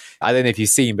fatalities. I don't know if you've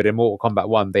seen, but in Mortal Kombat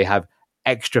 1, they have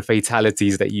extra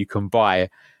fatalities that you can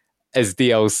buy as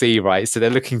DLC, right? So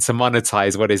they're looking to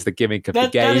monetize what is the gimmick of the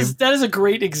game. That is a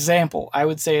great example, I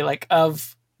would say, like,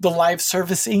 of the live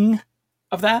servicing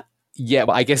of that. Yeah,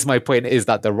 but I guess my point is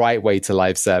that the right way to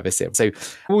live service it. So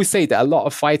I will say that a lot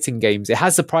of fighting games, it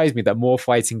has surprised me that more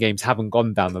fighting games haven't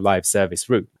gone down the live service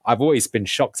route. I've always been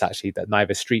shocked, actually, that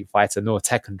neither Street Fighter nor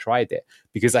Tekken tried it,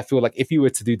 because I feel like if you were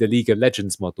to do the League of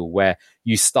Legends model, where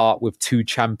you start with 2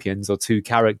 champions or 2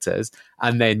 characters,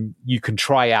 and then you can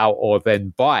try out or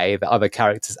then buy the other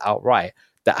characters outright,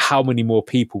 that how many more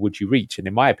people would you reach? And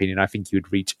in my opinion, I think you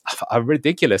would reach a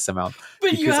ridiculous amount.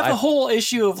 But you have the whole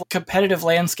issue of competitive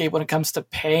landscape when it comes to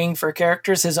paying for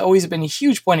characters has always been a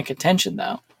huge point of contention,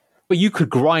 though. But you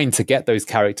could grind to get those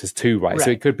characters too, right?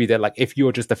 So it could be that, like, if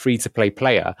you're just a free-to-play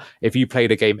player, if you play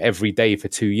the game every day for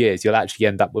 2 years, you'll actually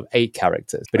end up with 8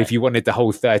 characters. But if you wanted the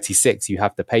whole 36, you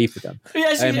have to pay for them. Yeah,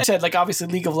 as you said, like, obviously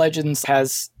League of Legends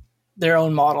has their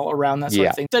own model around that sort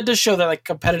of thing. That does show that, like,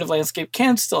 competitive landscape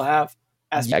can still have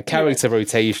character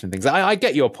rotation things. I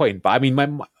get your point, but I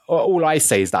mean, all I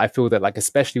say is that I feel that, like,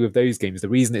 especially with those games, the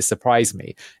reason it surprised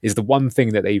me is the one thing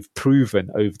that they've proven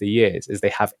over the years is they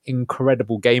have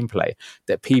incredible gameplay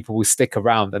that people will stick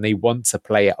around and they want to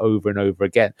play it over and over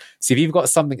again. So if you've got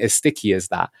something as sticky as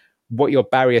that, what your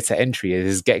barrier to entry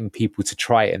is getting people to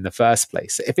try it in the first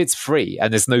place. If it's free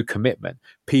and there's no commitment,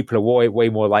 people are way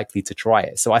more likely to try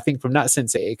it. So I think from that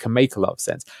sense, it can make a lot of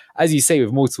sense. As you say,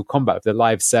 with Mortal Kombat, the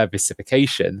live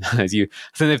servicification, I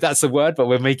don't know if that's a word, but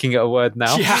we're making it a word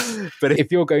now. Yeah. But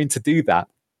if you're going to do that,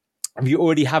 if you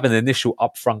already have an initial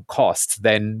upfront cost,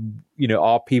 then,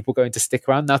 are people going to stick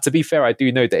around? Now, to be fair, I do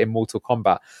know that in Mortal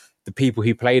Kombat, the people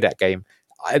who play that game,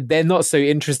 they're not so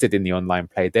interested in the online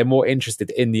play. They're more interested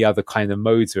in the other kind of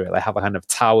modes where they have a kind of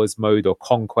towers mode or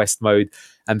conquest mode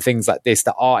and things like this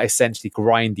that are essentially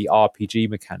grindy RPG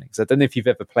mechanics. I don't know if you've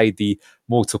ever played the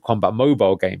Mortal Kombat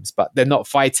mobile games, but they're not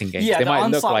fighting games. Yeah, they the might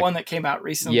Onslaught look like one that came out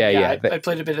recently. Yeah. I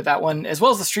played a bit of that one, as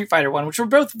well as the Street Fighter one, which were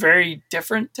both very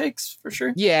different takes, for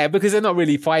sure. Yeah, because they're not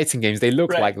really fighting games. They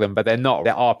look like them, but they're not.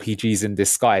 They're RPGs in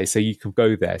disguise, so you can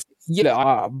go there.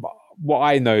 What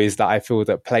I know is that I feel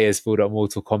that players feel that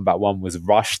Mortal Kombat 1 was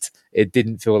rushed. It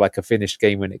didn't feel like a finished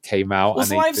game when it came out. Well,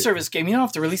 it's a live service game. You don't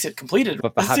have to release it completed.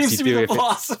 But perhaps it seems you to do be the if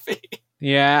philosophy.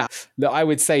 Yeah, look, I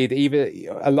would say that even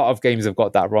a lot of games have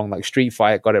got that wrong. Like Street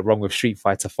Fighter got it wrong with Street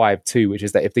Fighter 5 too, which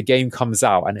is that if the game comes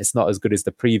out and it's not as good as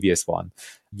the previous one,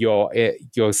 you're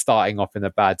starting off in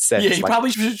a bad sense. Yeah, you probably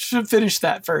should finish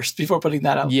that first before putting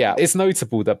that out. Yeah, it's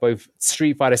notable that both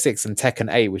Street Fighter 6 and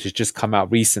Tekken 8, which has just come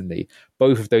out recently,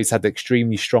 both of those had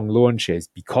extremely strong launches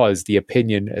because the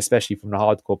opinion, especially from the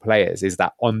hardcore players, is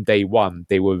that on day one,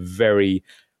 they were very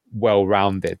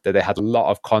well-rounded, that they had a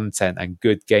lot of content and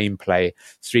good gameplay.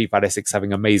 Street Fighter 6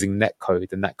 having amazing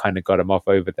netcode, and that kind of got them off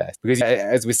over there. Because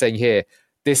as we're saying here,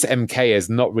 this MK has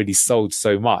not really sold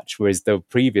so much, whereas the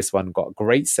previous one got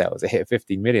great sales. It hit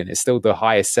 15 million. It's still the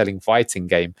highest selling fighting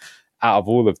game out of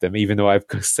all of them, even though I've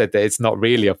said that it's not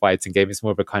really a fighting game, it's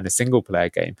more of a kind of single player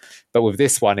game. But with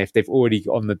this one, if they've already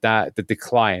on the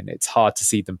decline, it's hard to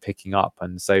see them picking up.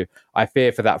 And so I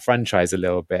fear for that franchise a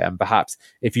little bit. And perhaps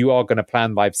if you are going to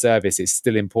plan live service, it's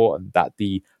still important that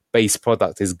the base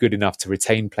product is good enough to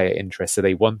retain player interest so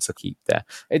they want to keep there.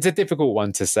 It's a difficult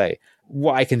one to say.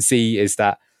 What I can see is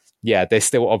that, yeah, they're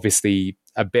still obviously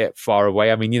a bit far away.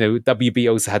 I mean,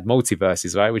 WB also had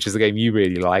Multiverses, right? Which is a game you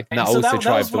really like. And that was what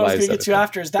I was going to get to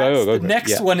after. Is that's the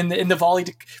next one in the volley,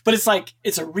 but it's like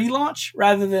it's a relaunch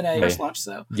rather than a first launch.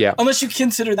 So unless you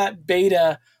consider that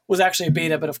beta was actually a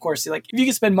beta, but of course, like if you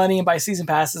can spend money and buy season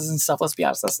passes and stuff, let's be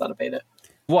honest, that's not a beta.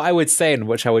 What I would say, and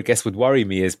which I would guess would worry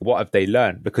me, is what have they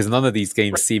learned? Because none of these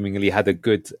games seemingly had a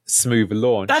good, smooth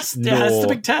launch. That's the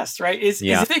big test, right? Is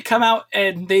if they come out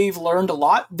and they've learned a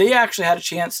lot, they actually had a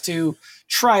chance to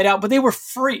try it out, but they were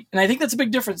free. And I think that's a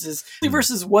big difference. Is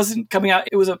Versus wasn't coming out.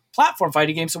 It was a platform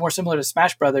fighting game, so more similar to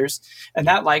Smash Brothers and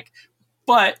that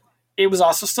but it was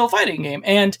also still a fighting game.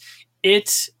 And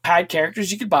it had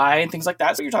characters you could buy and things like that.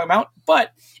 That's what you're talking about.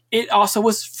 But it also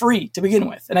was free to begin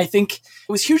with. And I think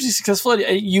it was hugely successful.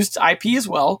 It used IP as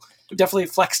well. It definitely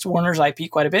flexed Warner's IP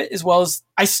quite a bit, as well as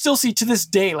I still see to this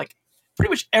day, like pretty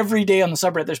much every day on the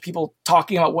subreddit, there's people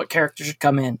talking about what characters should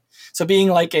come in. So being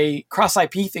like a cross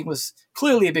IP thing was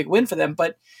clearly a big win for them.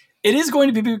 But it is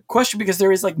going to be a big question because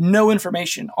there is like no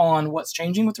information on what's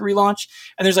changing with the relaunch.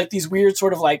 And there's like these weird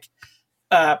sort of like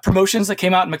promotions that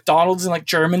came out in McDonald's in like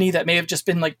Germany that may have just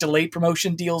been like delayed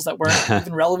promotion deals that weren't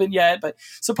even relevant yet. But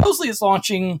supposedly it's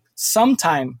launching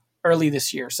sometime early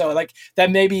this year. So like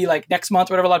that may be like next month,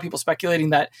 whatever. A lot of people speculating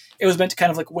that it was meant to kind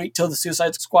of like wait till the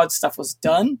Suicide Squad stuff was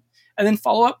done and then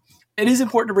follow up. It is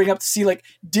important to bring up to see like,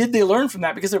 did they learn from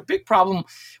that? Because their big problem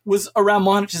was around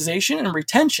monetization and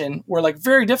retention were like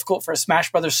very difficult for a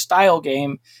Smash Brothers style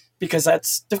game, because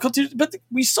that's difficult to do. But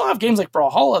we still have games like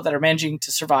Brawlhalla that are managing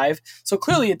to survive. So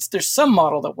clearly there's some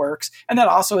model that works. And that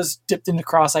also is dipped into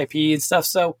cross IP and stuff.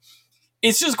 So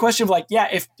it's just a question of like,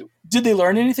 did they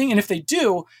learn anything? And if they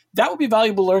do, that would be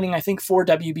valuable learning, I think, for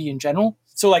WB in general.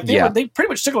 So like they pretty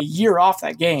much took a year off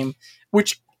that game,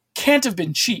 which can't have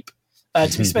been cheap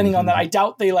to be spending on that. I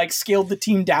doubt they like scaled the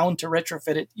team down to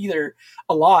retrofit it either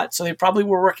a lot. So they probably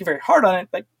were working very hard on it,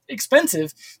 like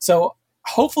expensive. So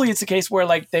hopefully it's a case where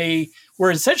like they were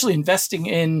essentially investing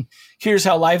in here's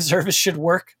how live service should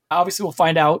work. Obviously we'll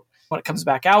find out when it comes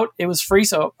back out. It was free,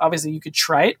 so obviously you could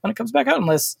try it when it comes back out,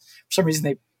 unless for some reason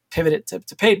they pivot it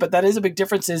to paid. But that is a big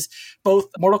difference. Is both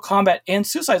Mortal Kombat and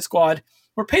Suicide Squad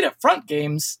were paid up front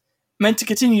games meant to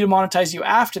continue to monetize you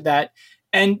after that.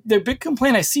 And the big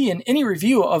complaint I see in any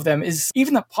review of them is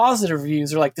even the positive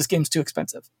reviews are like, this game's too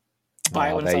expensive.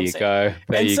 There you go.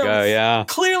 Yeah.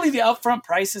 Clearly, the upfront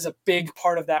price is a big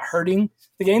part of that hurting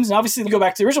the games. And obviously, if you go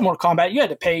back to the original Mortal Kombat, you had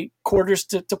to pay quarters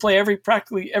to play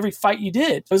practically every fight you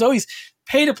did. It was always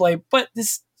pay to play. But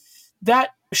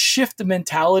that shift the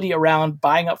mentality around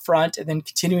buying up front and then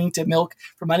continuing to milk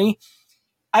for money,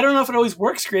 I don't know if it always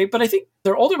works great, but I think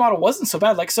their older model wasn't so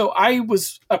bad. Like, so I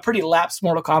was a pretty lapsed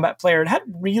Mortal Kombat player and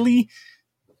hadn't really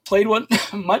played one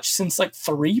much since like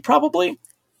 3 probably.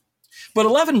 But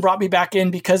 11 brought me back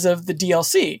in because of the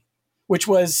DLC, which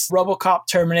was RoboCop,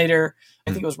 Terminator.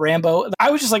 I think it was Rambo.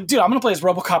 I was just like, dude, I'm going to play as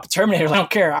RoboCop and Terminator. I don't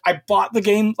care. I bought the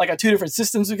game like on 2 different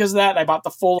systems because of that. I bought the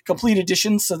full complete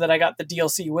edition so that I got the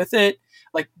DLC with it.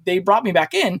 Like, they brought me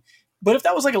back in. But if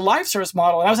that was like a live service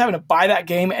model and I was having to buy that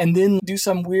game and then do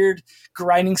some weird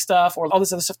grinding stuff or all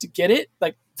this other stuff to get it,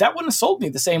 like that wouldn't have sold me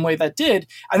the same way that did.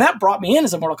 And that brought me in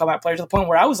as a Mortal Kombat player to the point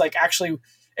where I was like actually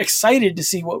excited to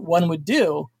see what one would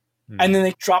do. And then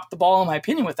they dropped the ball, in my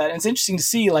opinion, with that. And it's interesting to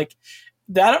see like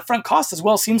that upfront cost as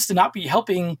well seems to not be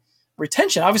helping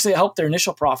retention. Obviously, it helped their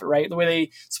initial profit, right? The way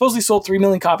they supposedly sold 3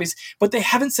 million copies, but they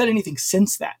haven't said anything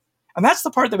since that. And that's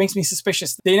the part that makes me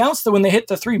suspicious. They announced that when they hit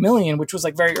the 3 million, which was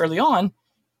like very early on,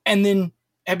 and then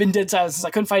have been dead silent since I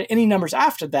couldn't find any numbers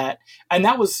after that. And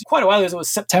that was quite a while ago. It was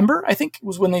September, I think,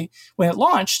 was when it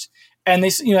launched. And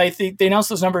they, you know, they announced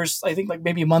those numbers, I think like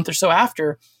maybe a month or so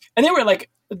after. And they were like,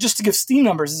 just to give Steam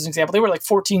numbers as an example, they were like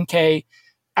 14K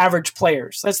average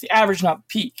players. That's the average, not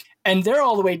peak. And they're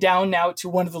all the way down now to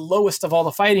one of the lowest of all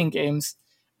the fighting games.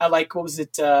 Like, what was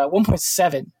it?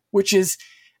 1.7, which is,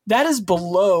 that is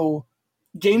below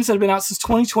games that have been out since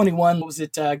 2021. What was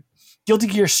it? Guilty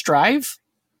Gear Strive,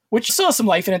 which still has some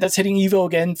life in it. That's hitting Evo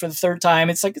again for the third time.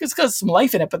 It's like, it's got some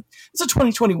life in it, but it's a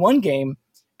 2021 game.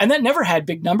 And that never had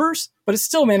big numbers, but it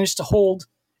still managed to hold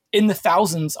in the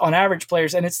thousands on average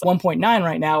players. And it's 1.9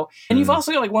 right now. And you've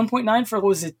also got like 1.9 for, what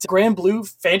was it? Grand Blue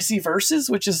Fantasy Versus,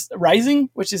 which is Rising,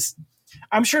 which is,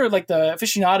 I'm sure like the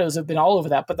aficionados have been all over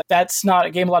that, but that's not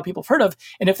a game a lot of people have heard of.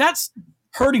 And if that's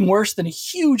hurting worse than a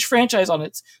huge franchise on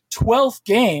its 12th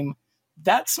game,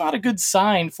 that's not a good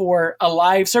sign for a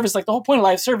live service. Like the whole point of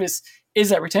live service is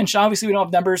that retention. Obviously, we don't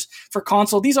have numbers for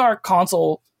console. These are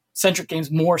console-centric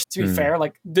games more, to be fair.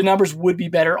 Like the numbers would be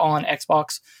better on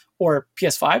Xbox or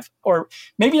PS5, or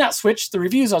maybe not Switch. The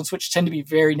reviews on Switch tend to be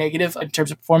very negative in terms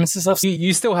of performance and stuff.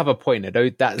 You still have a point, though.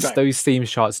 Those Steam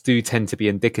charts do tend to be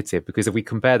indicative, because if we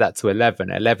compare that to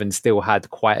 11 still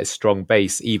had quite a strong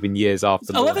base even years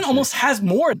after 11 almost has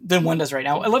more than 1 does right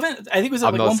now. 11, I think, was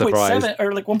at like 1.7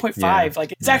 or like 1.5. Yeah.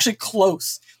 Like it's actually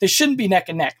close. They shouldn't be neck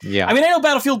and neck. Yeah. I mean, I know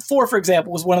Battlefield 4, for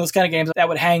example, was one of those kind of games that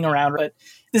would hang around, but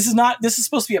this is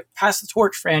supposed to be a pass the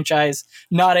torch franchise,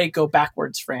 not a go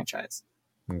backwards franchise.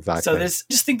 Exactly. So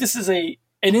just think this is an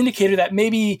indicator that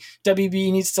maybe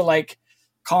WB needs to like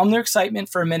calm their excitement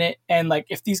for a minute. And like,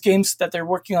 if these games that they're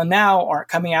working on now aren't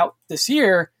coming out this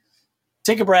year,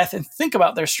 take a breath and think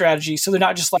about their strategy. So they're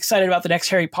not just like excited about the next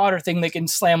Harry Potter thing they can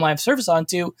slam live service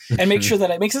onto, and make sure that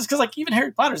it makes sense. Cause like even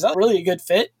Harry Potter is not really a good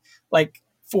fit. Like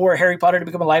for Harry Potter to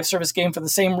become a live service game for the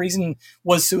same reason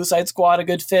was Suicide Squad a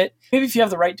good fit. Maybe if you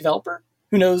have the right developer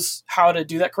who knows how to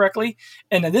do that correctly.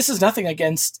 And this is nothing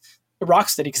against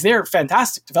Rocksteady, because they're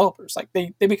fantastic developers. Like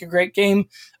they make a great game.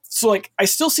 So like I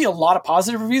still see a lot of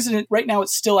positive reviews, and right now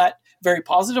it's still at very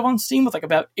positive on Steam with like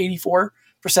about 84%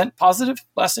 positive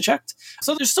last I checked.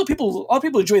 So there's still a lot of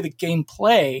people enjoy the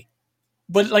gameplay.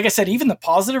 But like I said, even the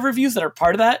positive reviews that are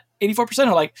part of that 84%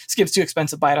 are like, this game's too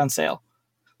expensive, buy it on sale.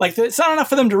 Like it's not enough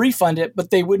for them to refund it, but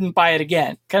they wouldn't buy it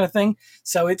again, kind of thing.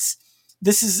 So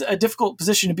this is a difficult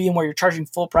position to be in, where you're charging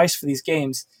full price for these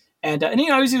games. And you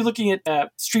know, obviously looking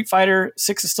at Street Fighter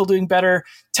 6 is still doing better.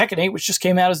 Tekken 8, which just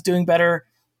came out, is doing better.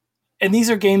 And these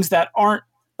are games that aren't,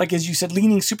 like as you said,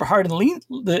 leaning super hard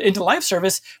into live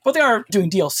service, but they are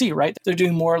doing DLC, right? They're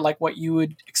doing more like what you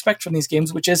would expect from these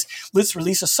games, which is let's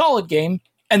release a solid game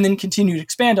and then continue to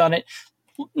expand on it.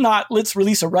 Not let's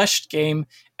release a rushed game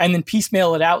and then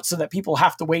piecemeal it out so that people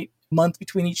have to wait a month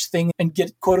between each thing and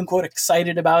get quote unquote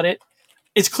excited about it.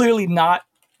 It's clearly not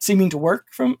seeming to work,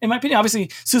 in my opinion. Obviously,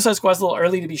 Suicide Squad's a little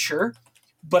early to be sure,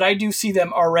 but I do see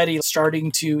them already starting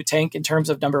to tank in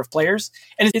terms of number of players.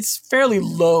 And it's fairly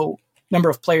low number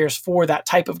of players for that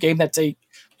type of game that's a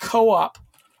co-op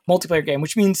multiplayer game,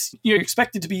 which means you're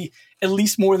expected to be at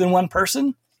least more than one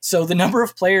person. So the number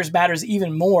of players matters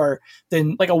even more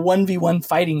than like a 1v1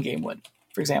 fighting game would,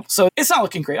 for example. So it's not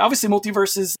looking great. Obviously,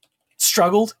 Multiverses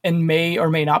struggled and may or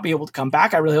may not be able to come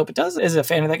back. I really hope it does, as a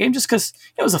fan of that game, just because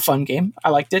it was a fun game. I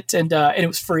liked it, and it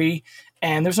was free,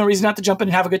 and there's no reason not to jump in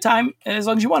and have a good time as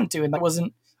long as you wanted to. And that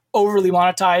wasn't overly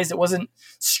monetized. It wasn't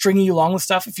stringing you along with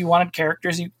stuff. If you wanted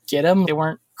characters, you get them. They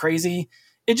weren't crazy.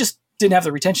 It just didn't have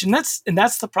the retention. That's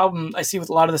the problem I see with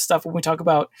a lot of the stuff when we talk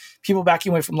about people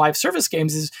backing away from live service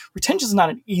games. Is retention is not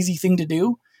an easy thing to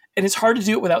do, and it's hard to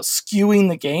do it without skewing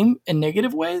the game in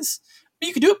negative ways. But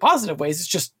you can do it positive ways. It's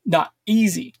just not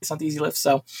easy. It's not the easy lift.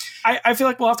 So I feel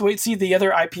like we'll have to wait and see the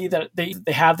other IP that they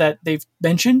have that they've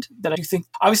mentioned, that I do think,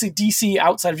 obviously DC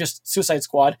outside of just Suicide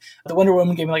Squad, the Wonder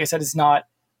Woman game, like I said, is not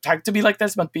tagged to be like that.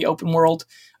 It's meant to be open world,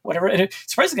 whatever. And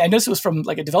surprisingly, I noticed it was from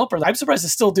like a developer. I'm surprised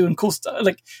it's still doing cool stuff,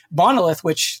 like Monolith,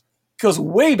 which goes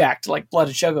way back to like Blood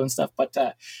and Shogun and stuff. But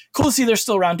cool to see they're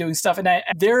still around doing stuff. And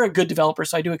they're a good developer,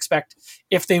 so I do expect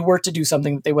if they were to do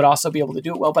something, that they would also be able to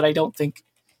do it well. But I don't think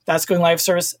That's going live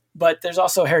service. But there's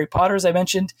also Harry Potter, as I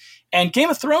mentioned. And Game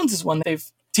of Thrones is one that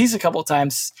they've teased a couple of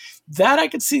times. That I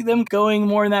could see them going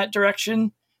more in that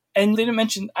direction. And they didn't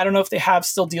mention, I don't know if they have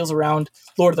still deals around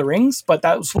Lord of the Rings, but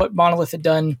that was what Monolith had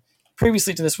done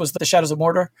previously to this, was the Shadows of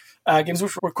Mordor games,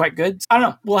 which were quite good. I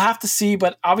don't know. We'll have to see,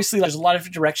 but obviously there's a lot of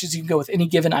different directions you can go with any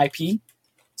given IP.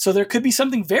 So there could be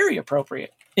something very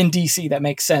appropriate in DC that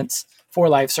makes sense for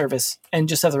live service and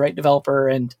just have the right developer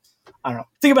and, I don't know,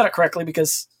 think about it correctly,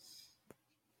 because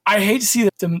I hate to see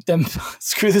them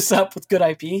screw this up with good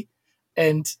IP,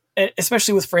 and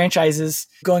especially with franchises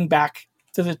going back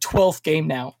to the 12th game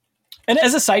now. And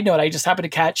as a side note, I just happened to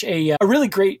catch a really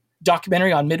great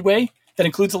documentary on Midway that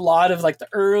includes a lot of like the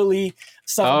early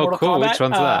stuff of Mortal Kombat. Which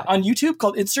one's that? On YouTube,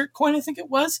 called Insert Coin, I think it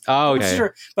was. Oh, okay.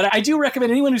 Sure. But I do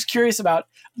recommend anyone who's curious about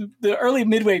the early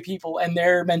Midway people and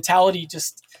their mentality.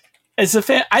 Just as a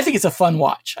fan, I think it's a fun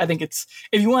watch. I think it's,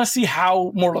 if you want to see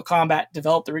how Mortal Kombat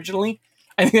developed originally,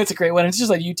 I think that's a great one. It's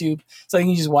just on YouTube, so I think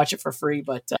you just watch it for free.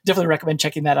 But definitely recommend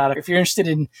checking that out if you're interested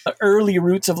in the early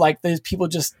roots of like those people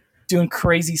just doing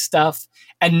crazy stuff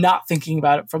and not thinking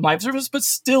about it from live service, but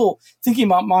still thinking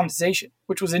about monetization,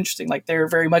 which was interesting. Like they're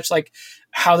very much like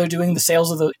how they're doing the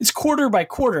sales of it's quarter by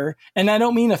quarter. And I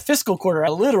don't mean a fiscal quarter,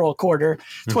 a literal quarter,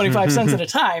 25 cents at a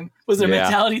time was their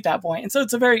mentality at that point. And so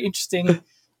it's a very interesting,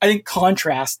 I think,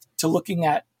 contrast to looking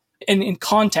at and in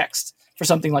context for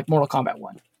something like Mortal Kombat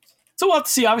 1. So we'll have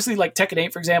to see. Obviously, like Tekken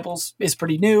 8, for example, is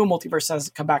pretty new. Multiverse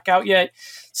hasn't come back out yet.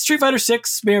 Street Fighter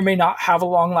 6 may or may not have a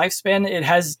long lifespan. It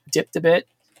has dipped a bit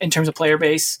in terms of player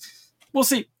base. We'll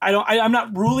see. I'm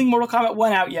not ruling Mortal Kombat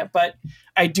 1 out yet, but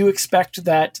I do expect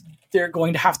that they're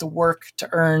going to have to work to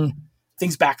earn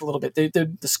things back a little bit.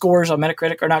 The scores on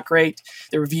Metacritic are not great.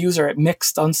 The reviews are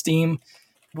mixed on Steam.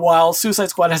 While Suicide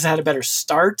Squad has had a better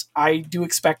start, I do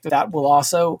expect that will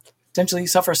also potentially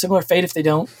suffer a similar fate if they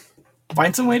don't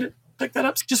find some way to pick that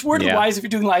up. Just word-wise, if you're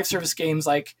doing live service games,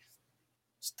 like,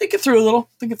 just think it through a little.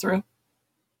 Think it through.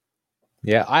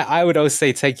 Yeah, I would always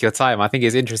say take your time. I think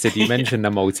it's interesting you mentioned the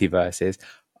multiverses.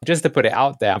 Just to put it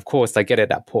out there, of course, I get it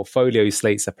that portfolio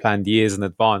slates are planned years in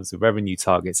advance with revenue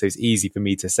targets, so it's easy for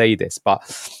me to say this. But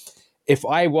if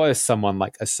I was someone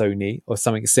like a Sony or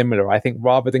something similar, I think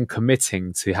rather than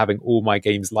committing to having all my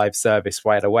games live service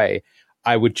right away,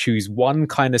 I would choose one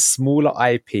kind of smaller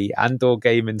IP and or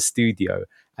game and studio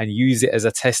and use it as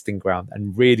a testing ground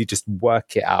and really just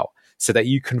work it out so that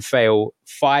you can fail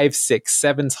 5, 6,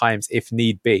 7 times if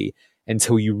need be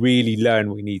until you really learn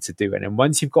what you need to do. And then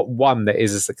once you've got one that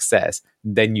is a success,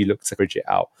 then you look to bridge it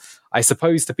out. I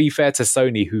suppose, to be fair to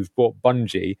Sony, who've bought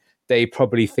Bungie, they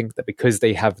probably think that because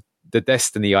they have the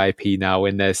Destiny IP now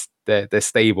in their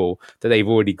stable, that they've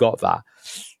already got that.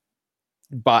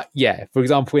 But yeah, for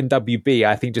example, in WB,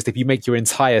 I think just if you make your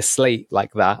entire slate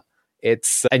like that,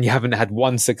 and you haven't had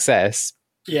one success,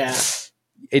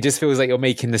 it just feels like you're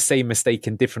making the same mistake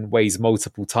in different ways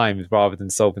multiple times rather than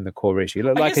solving the core issue.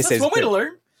 Like I said, that's one way to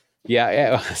learn.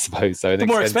 Yeah, I suppose so. The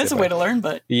more expensive way to learn,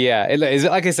 but yeah,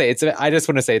 like I say, I just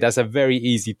want to say that's a very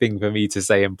easy thing for me to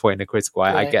say and point a critical.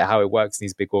 I get how it works in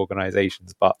these big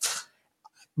organizations, but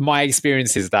my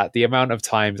experience is that the amount of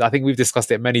times, I think we've discussed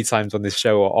it many times on this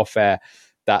show or off air,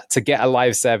 that to get a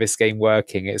live service game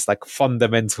working, it's like a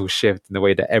fundamental shift in the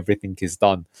way that everything is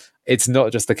done. It's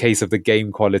not just a case of the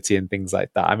game quality and things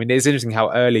like that. I mean, it's interesting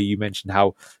how earlier you mentioned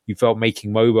how you felt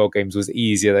making mobile games was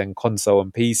easier than console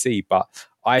and PC, but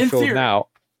I feel now,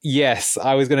 yes,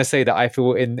 I was going to say that I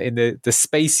feel in the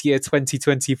space year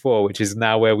 2024, which is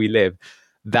now where we live,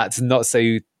 that's not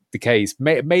so the case.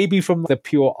 Maybe from the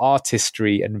pure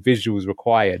artistry and visuals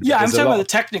required. Yeah, I'm talking about the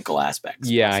technical aspects.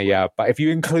 Yeah. But if you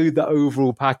include the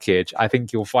overall package, I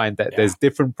think you'll find that there's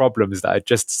different problems that are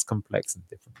just as complex in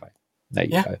different ways. There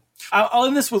you go. I'll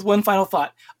end this with one final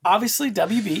thought. Obviously,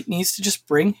 WB needs to just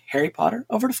bring Harry Potter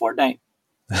over to Fortnite.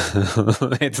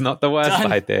 It's not the worst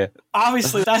idea.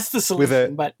 Obviously, that's the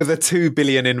solution. with a $2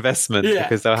 billion investment,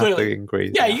 because they'll have to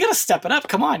increase. Yeah, you got to step it up.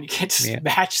 Come on, you can't just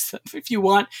match them if you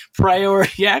want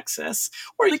priority access.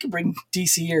 Or you can bring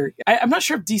DC or I'm not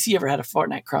sure if DC ever had a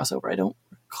Fortnite crossover. I don't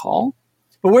recall.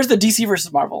 But where's the DC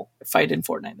versus Marvel fight in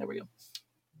Fortnite? There we go.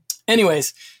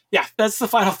 Anyways, yeah, that's the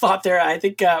final thought there. I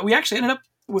think we actually ended up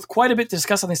with quite a bit to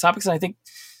discuss on these topics, and I think,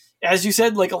 as you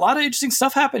said, like a lot of interesting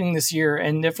stuff happening this year,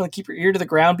 and definitely keep your ear to the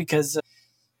ground because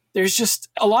there's just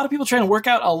a lot of people trying to work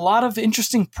out a lot of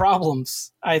interesting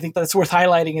problems. I think that's worth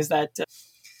highlighting is that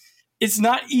it's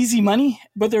not easy money,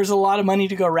 but there's a lot of money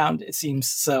to go around, it seems.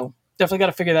 So definitely got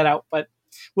to figure that out. But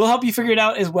we'll help you figure it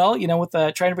out as well, with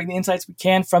trying to bring the insights we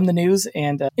can from the news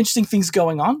and interesting things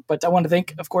going on. But I want to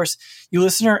thank, of course, you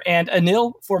listener and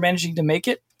Anil for managing to make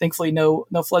it. Thankfully, no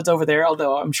floods over there,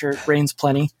 although I'm sure it rains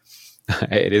plenty.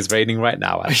 It is raining right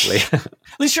now, actually.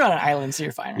 At least you're on an island, so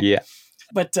you're fine. Right? Yeah.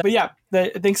 But yeah,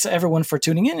 thanks to everyone for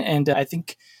tuning in. And I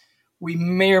think we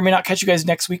may or may not catch you guys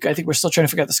next week. I think we're still trying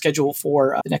to figure out the schedule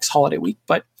for the next holiday week.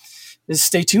 But just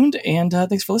stay tuned, and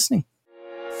thanks for listening.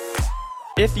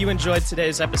 If you enjoyed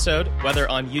today's episode, whether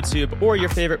on YouTube or your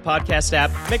favorite podcast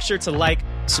app, make sure to like,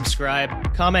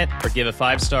 subscribe, comment, or give a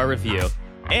 5-star review.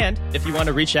 And if you want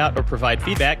to reach out or provide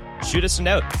feedback, shoot us a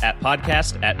note at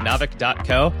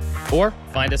podcast@naavik.co or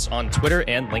find us on Twitter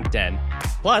and LinkedIn.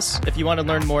 Plus, if you want to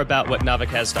learn more about what Naavik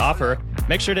has to offer,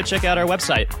 make sure to check out our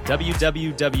website,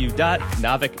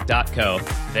 www.naavik.co.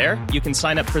 There, you can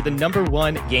sign up for the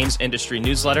 #1 games industry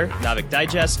newsletter, Naavik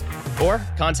Digest, or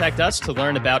contact us to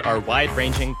learn about our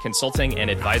wide-ranging consulting and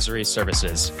advisory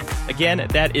services. Again,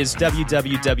 that is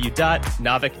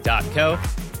www.naavik.co.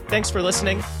 Thanks for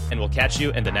listening, and we'll catch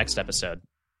you in the next episode.